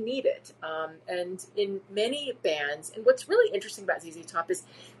apparently need it. And in many bands, and what's really interesting about ZZ Top is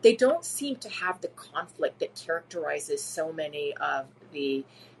they don't seem to have the conflict that characterizes so many of the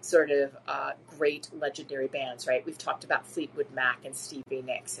sort of great legendary bands, right? We've talked about Fleetwood Mac and Stevie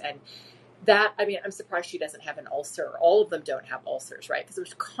Nicks, and that, I mean, I'm surprised she doesn't have an ulcer. All of them don't have ulcers, right? Because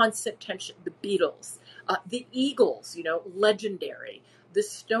there's constant tension. The Beatles, the Eagles, you know, legendary, the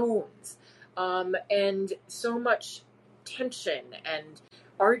Stones, and so much tension and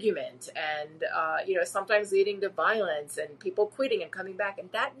argument and, you know, sometimes leading to violence and people quitting and coming back.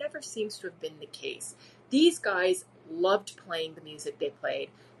 And that never seems to have been the case. These guys loved playing the music they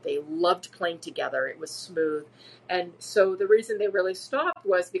played. They loved playing together. It was smooth. And so the reason they really stopped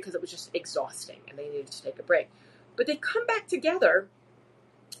was because it was just exhausting and they needed to take a break. But they come back together,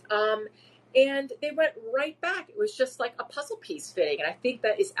 and they went right back. It was just like a puzzle piece fitting. And I think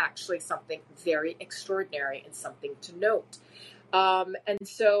that is actually something very extraordinary and something to note. And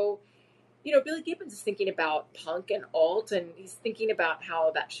so, you know, Billy Gibbons is thinking about punk and alt, and he's thinking about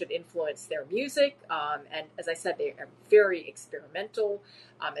how that should influence their music. And as I said, they are very experimental,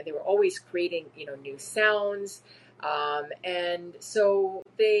 and they were always creating, you know, new sounds. And so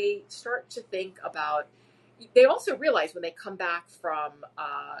they start to think about, they also realize when they come back from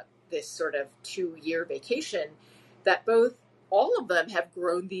this sort of 2-year vacation that all of them have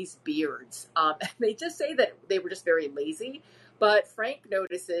grown these beards. And they just say that they were just very lazy. But Frank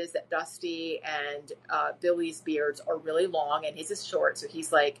notices that Dusty and Billy's beards are really long and his is short. So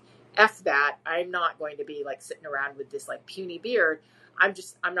he's like, F that. I'm not going to be like sitting around with this like puny beard. I'm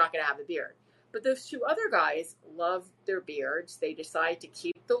not going to have a beard. But those two other guys love their beards. They decide to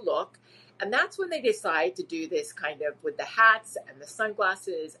keep the look. And that's when they decide to do this kind of with the hats and the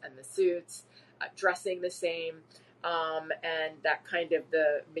sunglasses and the suits, dressing the same. And that kind of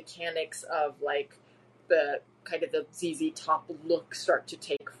the mechanics of like the kind of the ZZ Top look start to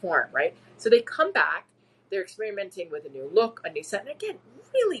take form, right? So they come back, they're experimenting with a new look, a new set, and again,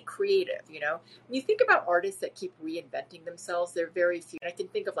 really creative, you know? When you think about artists that keep reinventing themselves, they're very few. And I can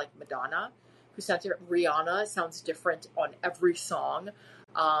think of like Madonna, who sounds different. Rihanna sounds different on every song.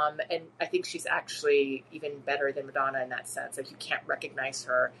 And I think she's actually even better than Madonna in that sense. Like you can't recognize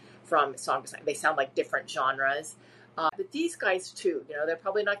her from song to song. They sound like different genres. But these guys too, you know, they're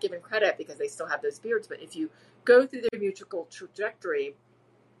probably not given credit because they still have those beards. But if you go through their musical trajectory,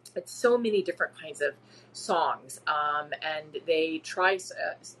 it's so many different kinds of songs. And they try,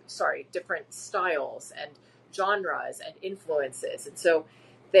 different styles and genres and influences. And so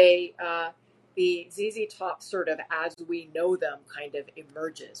they, the ZZ Top sort of as we know them kind of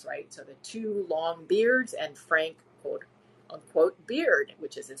emerges, right? So the two long beards and Frank, quote unquote, Beard,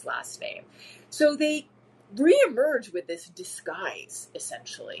 which is his last name. So they reemerge with this disguise,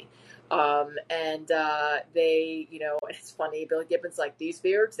 essentially. And they, you know, it's funny, Billy Gibbons like, these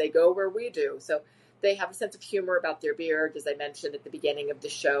beards, they go where we do. So they have a sense of humor about their beard. As I mentioned at the beginning of the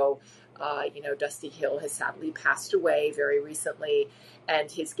show, you know, Dusty Hill has sadly passed away very recently,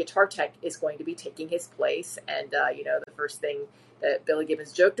 and his guitar tech is going to be taking his place. And, you know, the first thing that Billy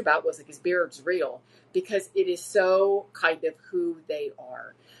Gibbons joked about was like his beard's real, because it is so kind of who they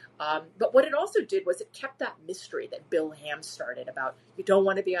are. But what it also did was it kept that mystery that Bill Ham started about you don't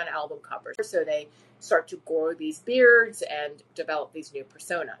want to be on album covers. So they start to grow these beards and develop these new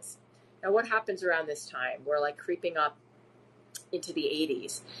personas. Now, what happens around this time? We're like creeping up into the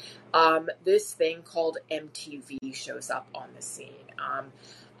 80s. This thing called MTV shows up on the scene.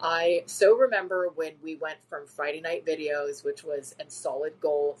 I so remember when we went from Friday Night Videos, which was in Solid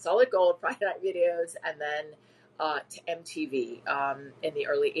Gold Friday Night Videos, and then to MTV in the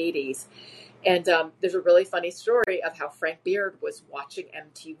early 80s. And there's a really funny story of how Frank Beard was watching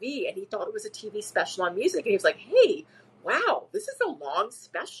MTV and he thought it was a TV special on music. And he was like, hey, wow, this is a long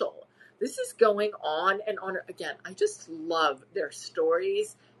special. This is going on and on. Again, I just love their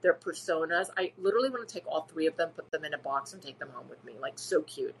stories, their personas. I literally want to take all three of them, put them in a box and take them home with me. Like, so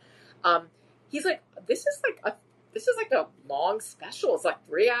cute. He's like, this is like a long special. It's like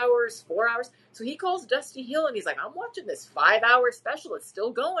 3 hours, 4 hours. So he calls Dusty Hill and he's like, I'm watching this 5-hour special. It's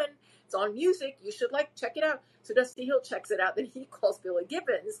still going. It's on music. You should like check it out. So Dusty Hill checks it out. Then he calls Billy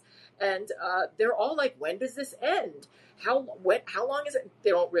Gibbons and they're all like, when does this end? How long is it?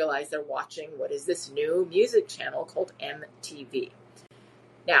 They don't realize they're watching what is this new music channel called MTV.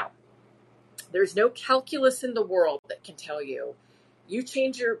 Now, there's no calculus in the world that can tell you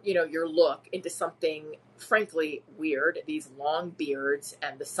change your look into something frankly weird, these long beards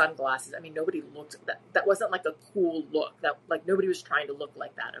and the sunglasses. I mean, nobody looked that wasn't like a cool look. That like nobody was trying to look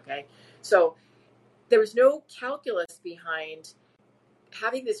like that, okay? So there was no calculus behind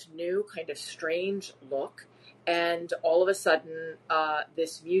having this new kind of strange look and all of a sudden,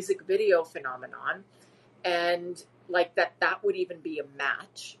 this music video phenomenon, and like that would even be a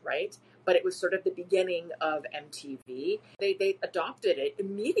match, right? But it was sort of the beginning of MTV. They adopted it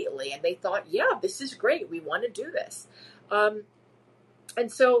immediately, and they thought, yeah, this is great. We want to do this.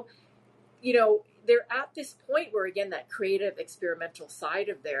 And so, they're at this point where, again, that creative experimental side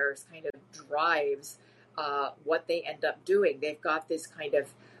of theirs kind of drives what they end up doing. They've got this kind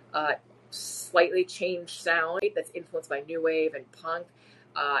of slightly changed sound that's influenced by new wave and punk,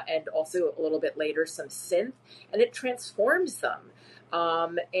 and also a little bit later some synth, and it transforms them.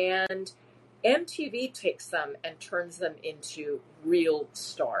 And MTV takes them and turns them into real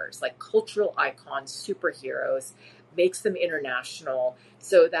stars, like cultural icons, superheroes, makes them international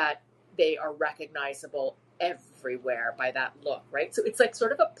so that they are recognizable everywhere by that look, right? So it's like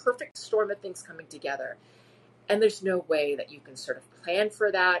sort of a perfect storm of things coming together. And there's no way that you can sort of plan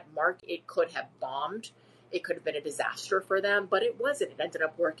for that. It could have bombed. It could have been a disaster for them, but it wasn't. It ended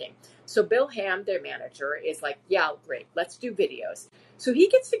up working. So Bill Ham, their manager, is like, yeah, great, let's do videos. So he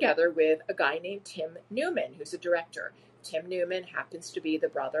gets together with a guy named Tim Newman, who's a director. Tim Newman happens to be the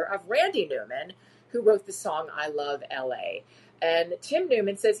brother of Randy Newman, who wrote the song I Love LA. And Tim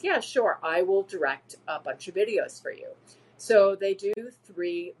Newman says, yeah, sure, I will direct a bunch of videos for you. So they do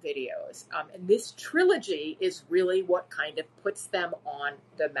 3 videos. And this trilogy is really what kind of puts them on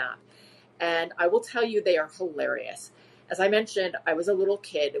the map. And I will tell you, they are hilarious. As I mentioned, I was a little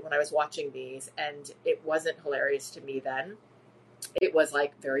kid when I was watching these, and it wasn't hilarious to me then. It was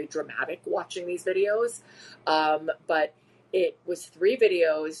like very dramatic watching these videos. But it was 3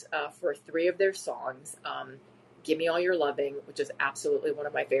 videos for 3 of their songs. Give Me All Your Loving, which is absolutely one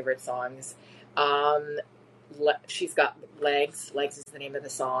of my favorite songs. She's Got Legs. Legs is the name of the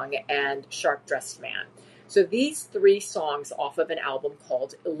song. And Sharp Dressed Man. So these 3 songs off of an album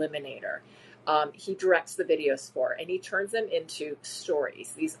called Eliminator, he directs the videos for, and he turns them into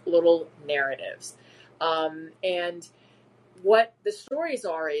stories, these little narratives. And what the stories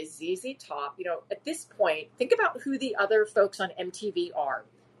are is ZZ Top, at this point, think about who the other folks on MTV are.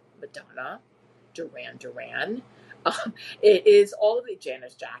 Madonna, Duran Duran. It is all of the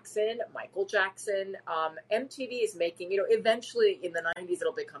Janet Jackson, Michael Jackson. MTV is making, eventually in the 90s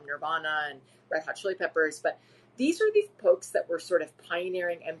it'll become Nirvana and Red Hot Chili Peppers, but these are the folks that were sort of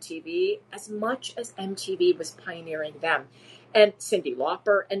pioneering MTV as much as MTV was pioneering them. And Cyndi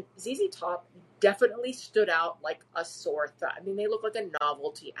Lauper and ZZ Top definitely stood out like a sore thumb. I mean, they look like a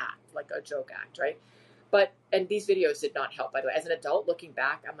novelty act, like a joke act, right? And these videos did not help, by the way. As an adult looking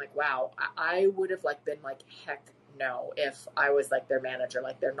back, I'm like, wow, I would have been like, heck no, if I was like their manager,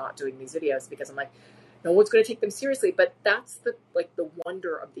 like they're not doing these videos, because I'm like, no one's going to take them seriously. But that's the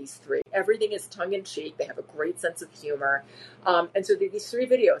wonder of these 3. Everything is tongue in cheek. They have a great sense of humor. And so these 3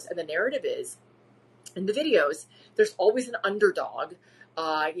 videos, and the narrative is, in the videos, there's always an underdog.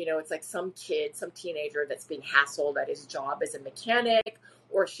 It's like some kid, some teenager that's being hassled at his job as a mechanic,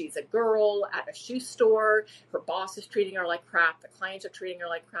 or she's a girl at a shoe store. Her boss is treating her like crap. The clients are treating her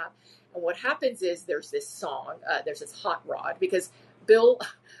like crap. And what happens is there's this song, there's this hot rod, because Bill,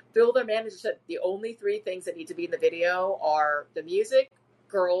 their manager, said the only 3 things that need to be in the video are the music,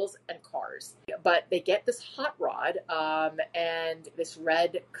 girls, and cars. But they get this hot rod and this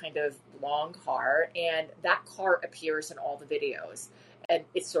red kind of long car, and that car appears in all the videos. And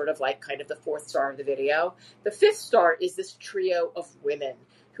it's sort of like kind of the 4th star of the video. The 5th star is this trio of women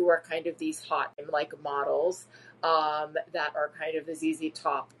who are kind of these hot like models that are kind of the ZZ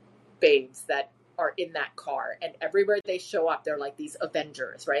Top babes that are in that car. And everywhere they show up, they're like these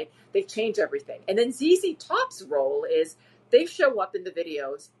Avengers, right? They change everything. And then ZZ Top's role is they show up in the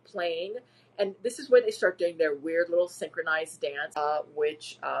videos playing, and this is where they start doing their weird little synchronized dance,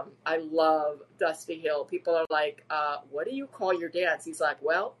 which I love. Dusty Hill. People are like, what do you call your dance? He's like,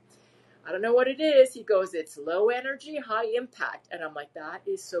 well, I don't know what it is. He goes, it's low energy, high impact. And I'm like, that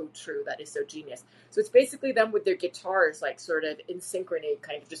is so true. That is so genius. So it's basically them with their guitars, like sort of in synchrony,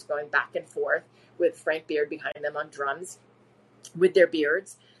 kind of just going back and forth, with Frank Beard behind them on drums with their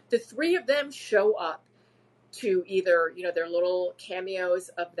beards. The 3 of them show up to either, their little cameos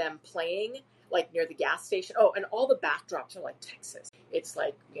of them playing, like near the gas station. Oh, and all the backdrops are like Texas. It's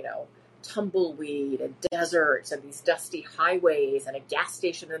like, tumbleweed and deserts and these dusty highways and a gas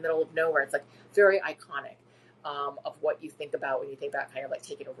station in the middle of nowhere. It's like very iconic of what you think about when you think about kind of like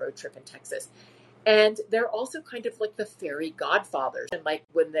taking a road trip in Texas. And they're also kind of like the fairy godfathers. And like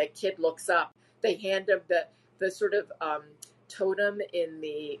when the kid looks up, they hand him the sort of totem in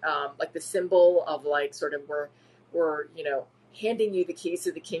the like the symbol of like sort of we're handing you the keys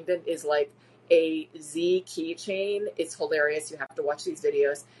to the kingdom is like a Z keychain. It's hilarious. You have to watch these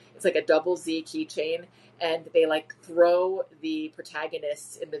videos. It's like a double Z keychain, and they like throw the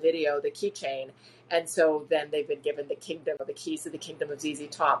protagonists in the video the keychain, and so then they've been given the keys to the kingdom of ZZ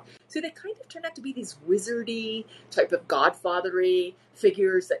Top. So they kind of turn out to be these wizardy type of godfathery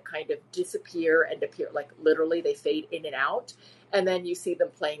figures that kind of disappear and appear, like literally they fade in and out, and then you see them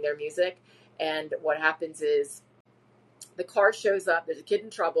playing their music. And what happens is the car shows up, there's a kid in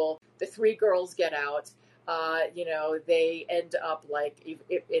trouble, the three girls get out, they end up like in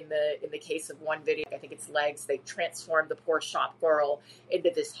the case of one video, I think it's Legs, they transform the poor shop girl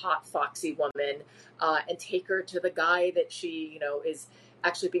into this hot foxy woman, and take her to the guy that she, is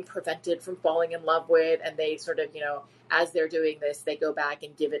actually being prevented from falling in love with. And they sort of, as they're doing this, they go back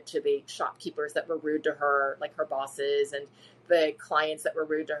and give it to the shopkeepers that were rude to her, like her bosses and the clients that were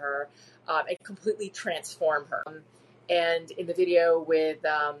rude to her, and completely transform her. And in the video with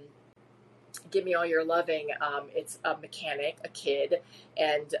Give Me All Your Loving, it's a mechanic, a kid,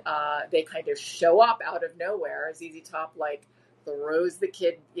 and they kind of show up out of nowhere. ZZ Top like throws the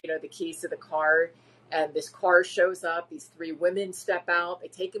kid, the keys to the car, and this car shows up. These three women step out. They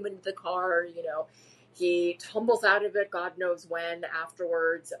take him into the car. He tumbles out of it, God knows when,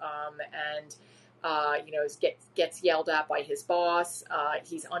 afterwards, and gets yelled at by his boss.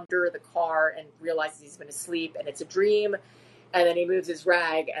 He's under the car and realizes he's been asleep and it's a dream. And then he moves his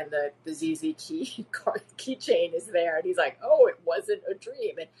rag and the ZZ keychain is there. And he's like, oh, it wasn't a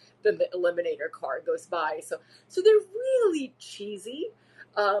dream. And then the Eliminator car goes by. So they're really cheesy,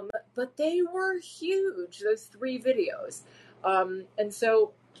 but they were huge, those three videos.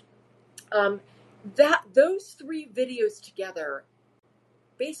 Those three videos together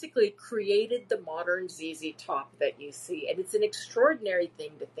basically created the modern ZZ Top that you see. And it's an extraordinary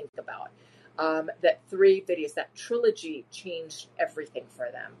thing to think about. That three videos, that trilogy changed everything for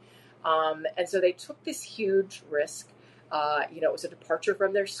them. And so they took this huge risk. It was a departure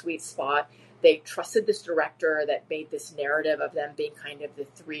from their sweet spot. They trusted this director that made this narrative of them being kind of the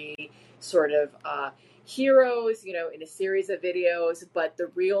three sort of heroes, in a series of videos. But the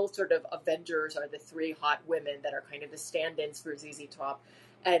real sort of Avengers are the three hot women that are kind of the stand-ins for ZZ Top.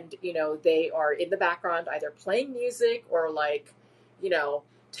 And, they are in the background either playing music or like,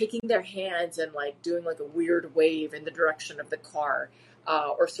 taking their hands and like doing like a weird wave in the direction of the car,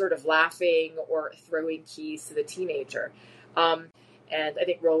 or sort of laughing or throwing keys to the teenager. And I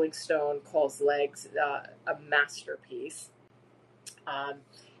think Rolling Stone calls Legs a masterpiece.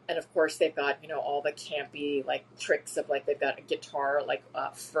 And of course they've got, all the campy like tricks of like, they've got a guitar, like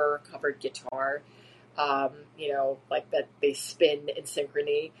a fur covered guitar, like that they spin in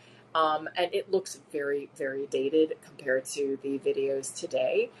synchrony. And it looks very, very dated compared to the videos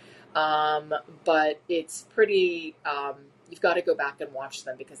today. But it's pretty, you've got to go back and watch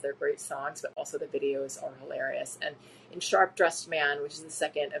them because they're great songs, but also the videos are hilarious. And in Sharp Dressed Man, which is the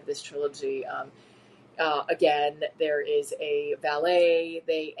second of this trilogy, again, there is a ballet.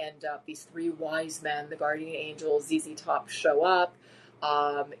 They end up, these three wise men, the guardian angels, ZZ Top show up.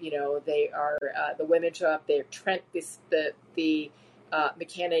 They are, the women show up. They're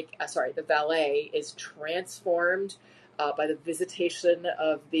the valet is transformed by the visitation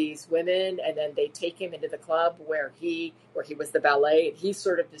of these women, and then they take him into the club where he was the valet, and he's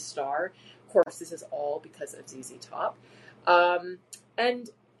sort of the star. Of course, this is all because of ZZ Top. And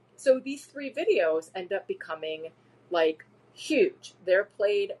so these three videos end up becoming like huge. They're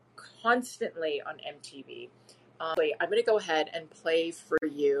played constantly on MTV. I'm going to go ahead and play for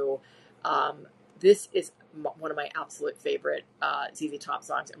you. This is one of my absolute favorite ZZ Top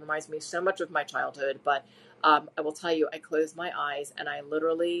songs. It reminds me so much of my childhood, but I will tell you, I close my eyes and I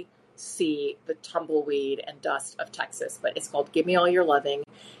literally see the tumbleweed and dust of Texas. But it's called Give Me All Your Loving.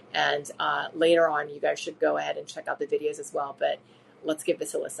 And later on, you guys should go ahead and check out the videos as well. But let's give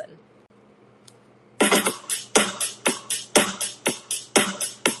this a listen.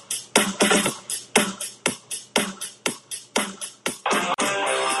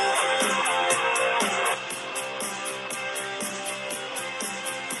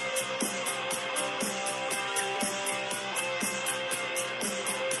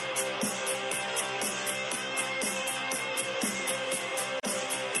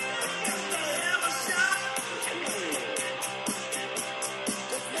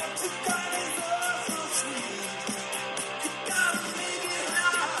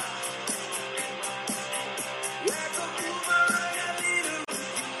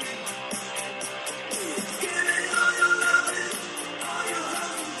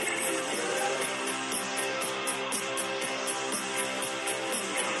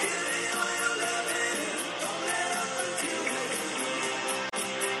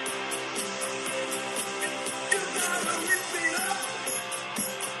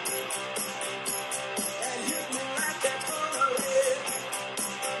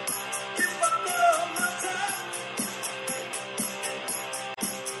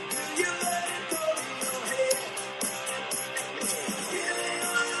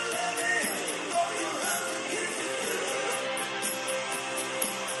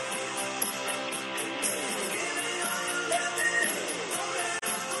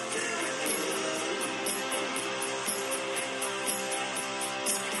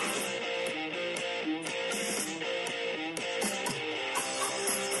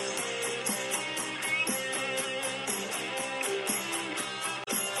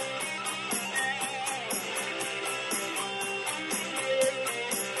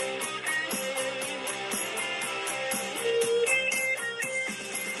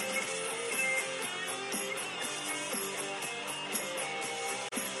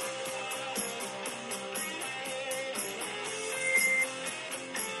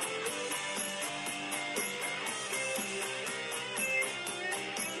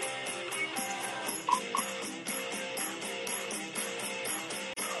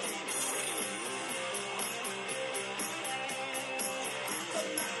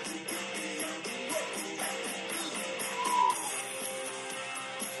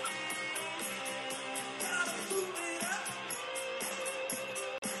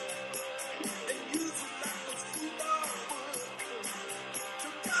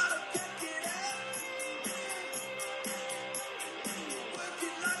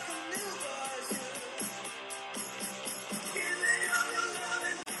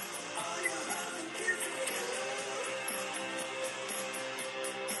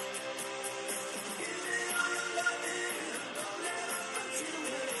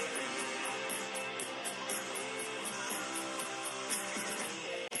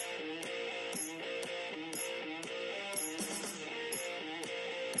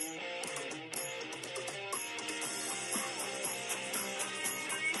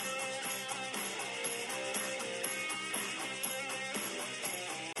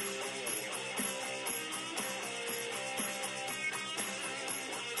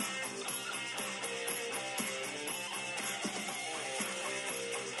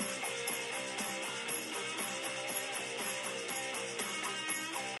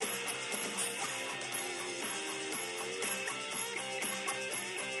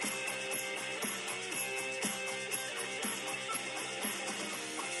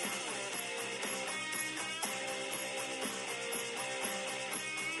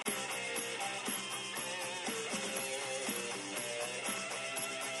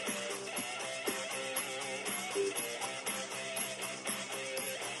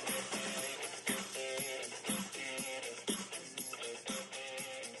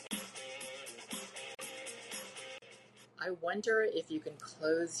 wonder if you can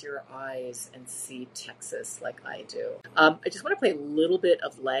close your eyes and see Texas like I do. I just want to play a little bit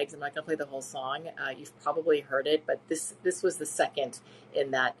of Legs. I'm not going to play the whole song. You've probably heard it, but this was the second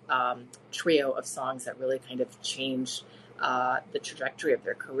in that trio of songs that really kind of changed the trajectory of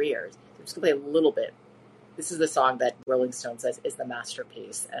their careers. I'm just going to play a little bit. This is the song that Rolling Stone says is the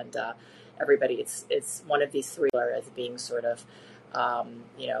masterpiece, and everybody, it's one of these three as being sort of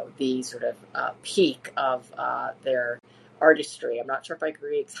the sort of peak of their artistry. I'm not sure if I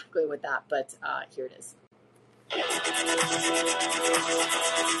agree exactly with that, but here it is.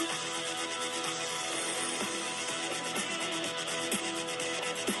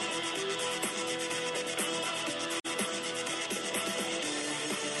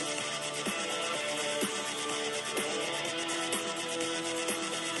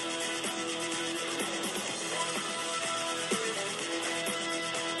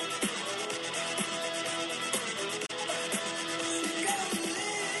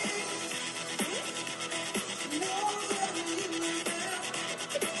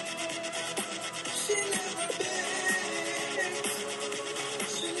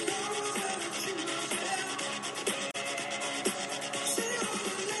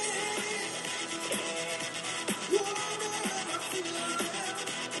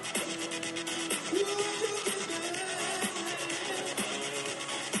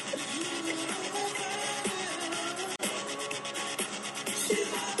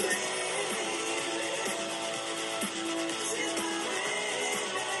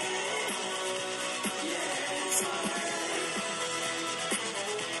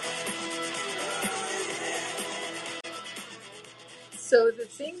 So the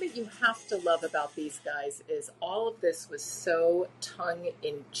thing that you have to love about these guys is all of this was so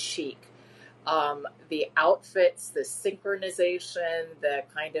tongue-in-cheek. The outfits, the synchronization, the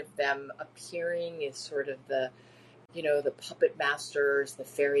kind of them appearing as sort of the puppet masters, the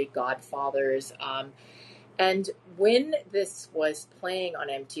fairy godfathers. And when this was playing on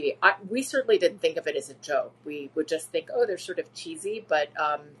MTV, we certainly didn't think of it as a joke. We would just think, oh, they're sort of cheesy, but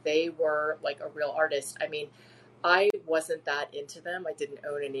they were like a real artist. I mean, I wasn't that into them. I didn't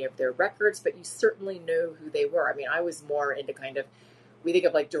own any of their records, but you certainly knew who they were. I mean, I was more into kind of, we think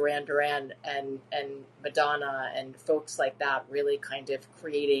of like Duran Duran and Madonna and folks like that really kind of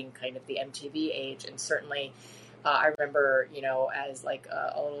creating kind of the MTV age. And certainly I remember, as like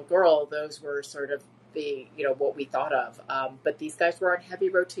a little girl, those were sort of the, what we thought of. But these guys were on heavy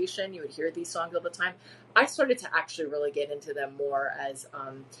rotation. You would hear these songs all the time. I started to actually really get into them more as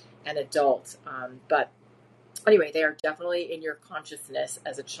an adult. But anyway, they are definitely in your consciousness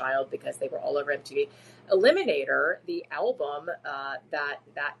as a child because they were all over MTV. Eliminator, the album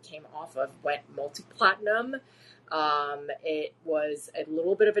that came off of, went multi-platinum. It was a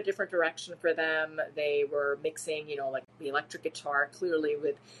little bit of a different direction for them. They were mixing, like the electric guitar clearly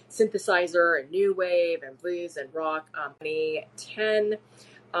with synthesizer and new wave and blues and rock. 2010,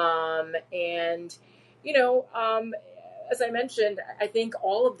 and as I mentioned, I think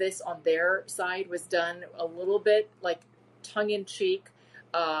all of this on their side was done a little bit like tongue-in-cheek.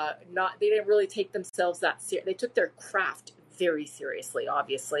 They didn't really take themselves that serious. They took their craft very seriously,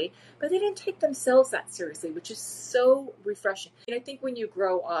 obviously, but they didn't take themselves that seriously, which is so refreshing. And I think when you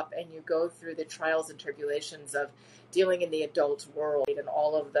grow up and you go through the trials and tribulations of dealing in the adult world and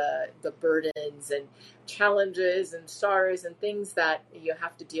all of the burdens and challenges and stars and things that you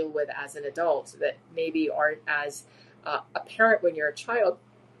have to deal with as an adult that maybe aren't as apparent when you're a child,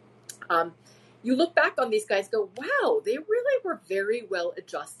 you look back on these guys, go, wow, they really were very well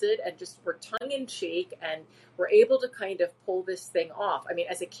adjusted and just were tongue-in-cheek and were able to kind of pull this thing off. I mean,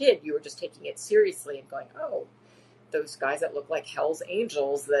 as a kid, you were just taking it seriously and going, oh, those guys that look like Hell's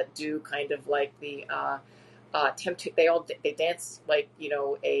Angels that do kind of like the they dance like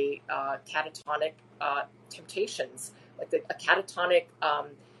a catatonic Temptations, like a catatonic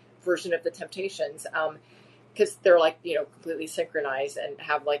version of the Temptations. Because they're like, completely synchronized and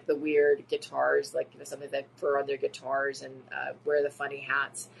have like the weird guitars, like, something that fur on their guitars and wear the funny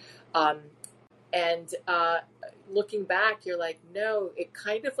hats. And looking back, you're like, no, it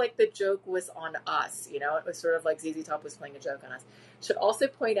kind of like the joke was on us. It was sort of like ZZ Top was playing a joke on us. Should also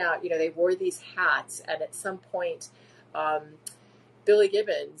point out, they wore these hats, and at some point, Billy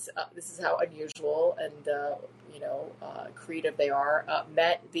Gibbons, this is how unusual and creative they are,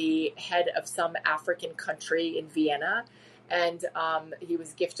 met the head of some African country in Vienna, and he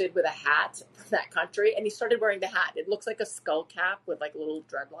was gifted with a hat from that country, and he started wearing the hat. It looks like a skull cap with like little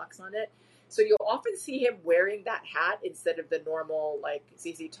dreadlocks on it. So you'll often see him wearing that hat instead of the normal like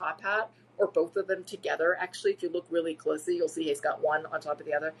ZZ Top hat, or both of them together. Actually, if you look really closely, you'll see he's got one on top of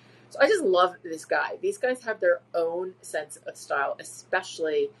the other. So I just love this guy. These guys have their own sense of style,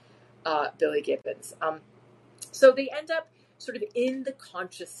 especially Billy Gibbons. So they end up sort of in the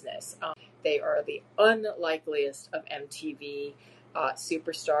consciousness. They are the unlikeliest of MTV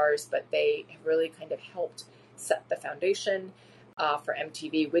superstars, but they have really kind of helped set the foundation for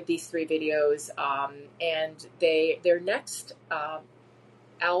MTV with these 3 videos. And their next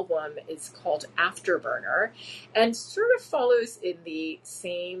album is called Afterburner, and sort of follows in the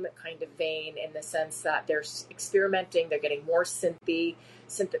same kind of vein in the sense that they're experimenting, they're getting more the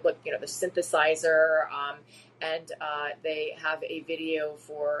synthesizer, and they have a video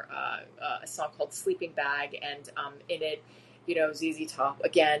for a song called Sleeping Bag, and in it, ZZ Top,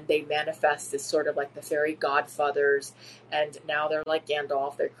 again, they manifest as sort of like the fairy godfathers, and now they're like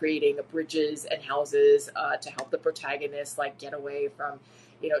Gandalf, they're creating bridges and houses to help the protagonists like get away from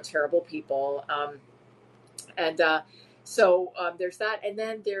terrible people. So there's that. And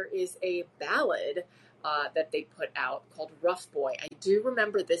then there is a ballad that they put out called Rough Boy. I do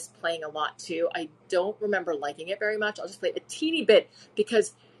remember this playing a lot too. I don't remember liking it very much. I'll just play a teeny bit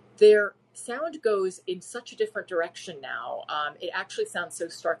because their sound goes in such a different direction now. It actually sounds so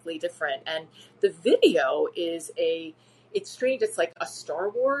starkly different. And the video is it's strange. It's like a Star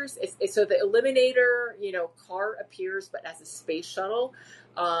Wars. So the Eliminator, car appears, but as a space shuttle,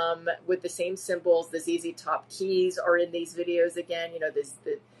 with the same symbols. The ZZ Top keys are in these videos again.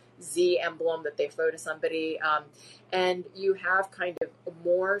 The Z emblem that they throw to somebody. And you have kind of a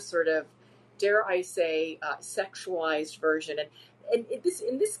more sort of, dare I say, sexualized version. And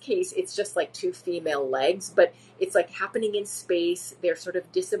in this case, it's just like 2 female legs, but it's like happening in space. They're sort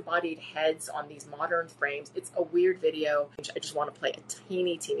of disembodied heads on these modern frames. It's a weird video. I just want to play a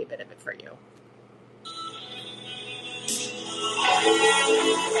teeny, teeny bit of it for you.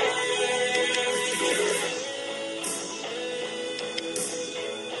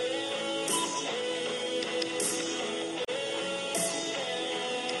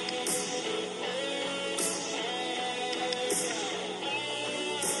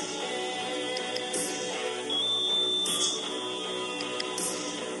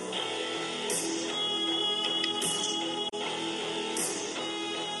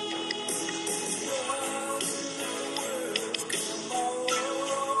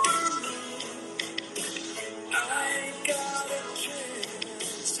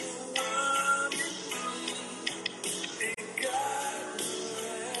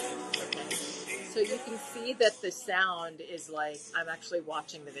 So you can see that the sound is like, I'm actually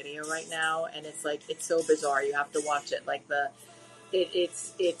watching the video right now, and it's like, it's so bizarre. You have to watch it. Like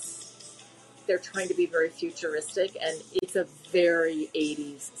they're trying to be very futuristic, and it's a very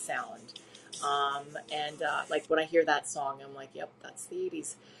 80s sound. Like when I hear that song, I'm like, yep, that's the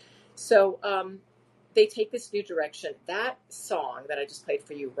 80s. So they take this new direction. That song that I just played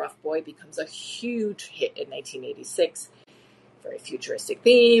for you, Rough Boy, becomes a huge hit in 1986. Very futuristic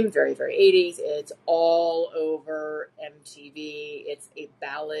theme, very, very 80s. It's all over MTV. It's a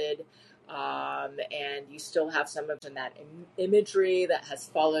ballad. And you still have some of that imagery that has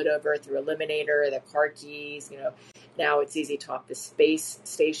followed over through Eliminator, the car keys, now it's ZZ Top, the space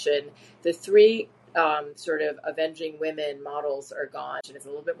station. The 3 sort of avenging women models are gone, and it's a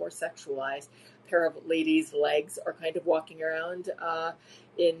little bit more sexualized. A pair of ladies' legs are kind of walking around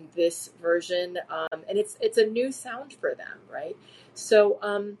in this version, and it's a new sound for them, right? So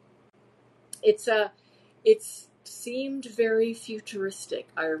it's seemed very futuristic.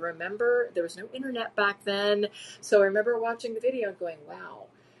 I remember there was no internet back then, so I remember watching the video and going, "Wow,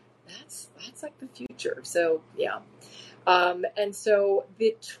 that's like the future." So yeah. And so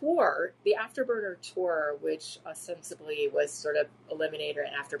the tour, the Afterburner tour, which ostensibly was sort of Eliminator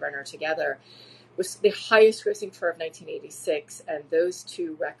and Afterburner together, was the highest grossing tour of 1986. And those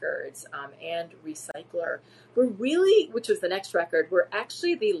 2 records, and Recycler, were really, which was the next record, were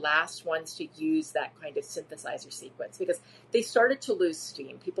actually the last ones to use that kind of synthesizer sequence, because they started to lose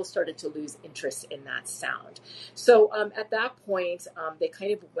steam. People started to lose interest in that sound. So at that point, they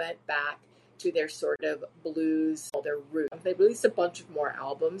kind of went back to their sort of blues, their roots. They released a bunch of more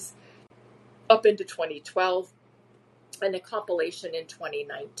albums up into 2012 and a compilation in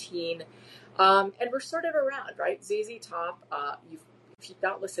 2019. And we're sort of around, right? ZZ Top, if you've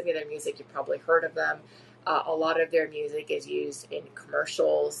not listened to their music, you've probably heard of them. A lot of their music is used in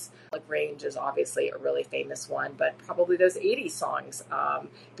commercials. Like Range is obviously a really famous one, but probably those 80s songs.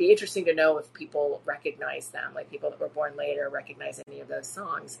 Be interesting to know if people recognize them, like people that were born later recognize any of those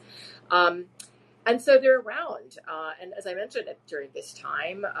songs. And so they're around. And as I mentioned during this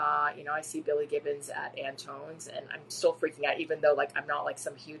time, I see Billy Gibbons at Antone's, and I'm still freaking out, even though I'm not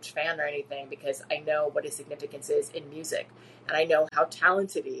some huge fan or anything, because I know what his significance is in music, and I know how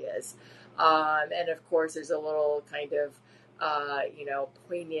talented he is. And of course, there's a little kind of,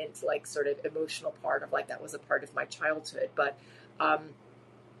 poignant, sort of emotional part of that was a part of my childhood. But,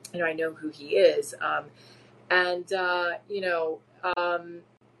 I know who he is.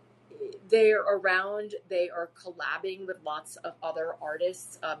 They're around. They are collabing with lots of other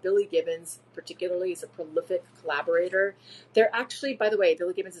artists. Billy Gibbons, particularly, is a prolific collaborator. They're actually, by the way,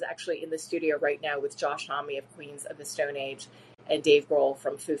 Billy Gibbons is actually in the studio right now with Josh Homme of Queens of the Stone Age and Dave Grohl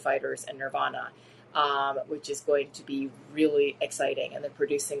from Foo Fighters and Nirvana, which is going to be really exciting. And they're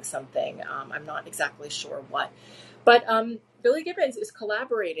producing something. I'm not exactly sure what. But Billy Gibbons is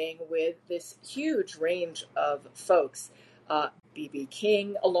collaborating with this huge range of folks. B.B.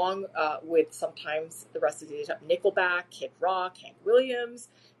 King, along with sometimes the rest of the Nickelback, Kid Rock, Hank Williams,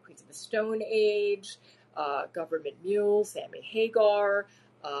 Queens of the Stone Age, Government Mule, Sammy Hagar,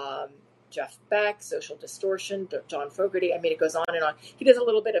 Jeff Beck, Social Distortion, John Fogerty. I mean, it goes on and on. He does a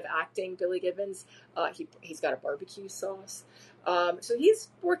little bit of acting, Billy Gibbons. He's got a barbecue sauce. So he's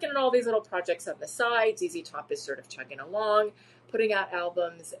working on all these little projects on the side. ZZ Top is sort of chugging along, putting out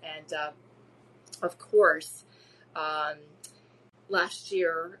albums. And, of course, last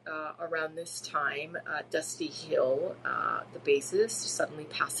year, around this time, Dusty Hill, the bassist, suddenly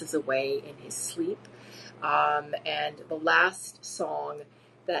passes away in his sleep. And the last song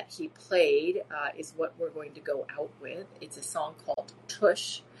that he played is what we're going to go out with. It's a song called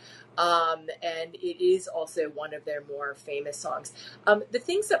Tush. And it is also one of their more famous songs. The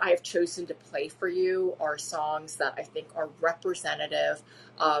things that I've chosen to play for you are songs that I think are representative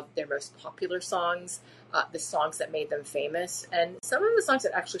of their most popular songs, the songs that made them famous, and some of the songs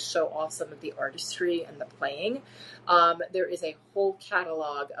that actually show off some of the artistry and the playing. There is a whole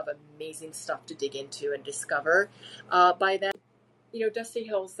catalog of amazing stuff to dig into and discover by them. Dusty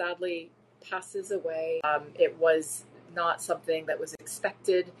Hill sadly passes away. It was not something that was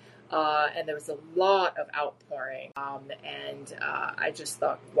expected. And there was a lot of outpouring. And I just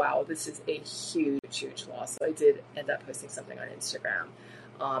thought, wow, this is a huge, huge loss. So I did end up posting something on Instagram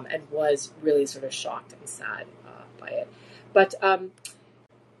and was really sort of shocked and sad by it. But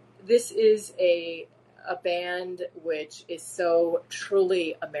this is a band which is so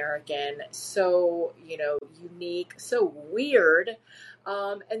truly American, so, unique, so weird,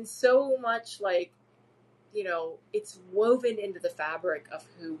 and so much it's woven into the fabric of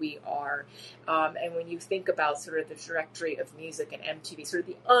who we are. And when you think about sort of the trajectory of music and MTV, sort of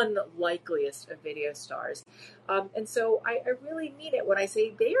the unlikeliest of video stars. And so I really mean it when I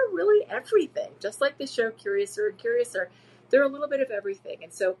say they are really everything. Just like the show Curiouser and Curiouser, they're a little bit of everything.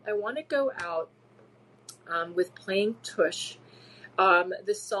 And so I want to go out with playing Tush.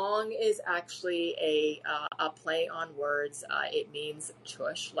 The song is actually a play on words. It means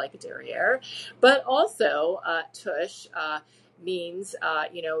tush, like derriere, but also tush means,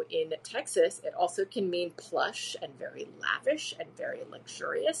 in Texas, it also can mean plush and very lavish and very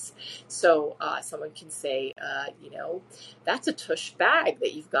luxurious. So someone can say, that's a tush bag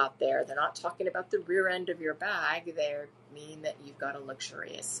that you've got there. They're not talking about the rear end of your bag. They mean that you've got a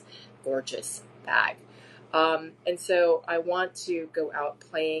luxurious, gorgeous bag. And so I want to go out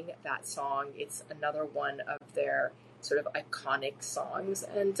playing that song. It's another one of their sort of iconic songs.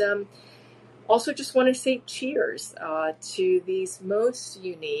 And also just want to say cheers to these most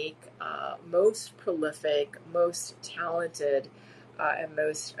unique, most prolific, most talented, and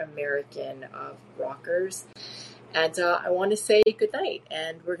most American of rockers. And I want to say goodnight.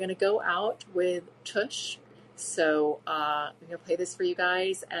 And we're going to go out with Tush. So I'm going to play this for you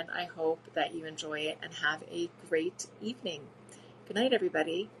guys, and I hope that you enjoy it and have a great evening. Good night,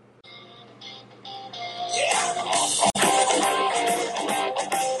 everybody. Yeah.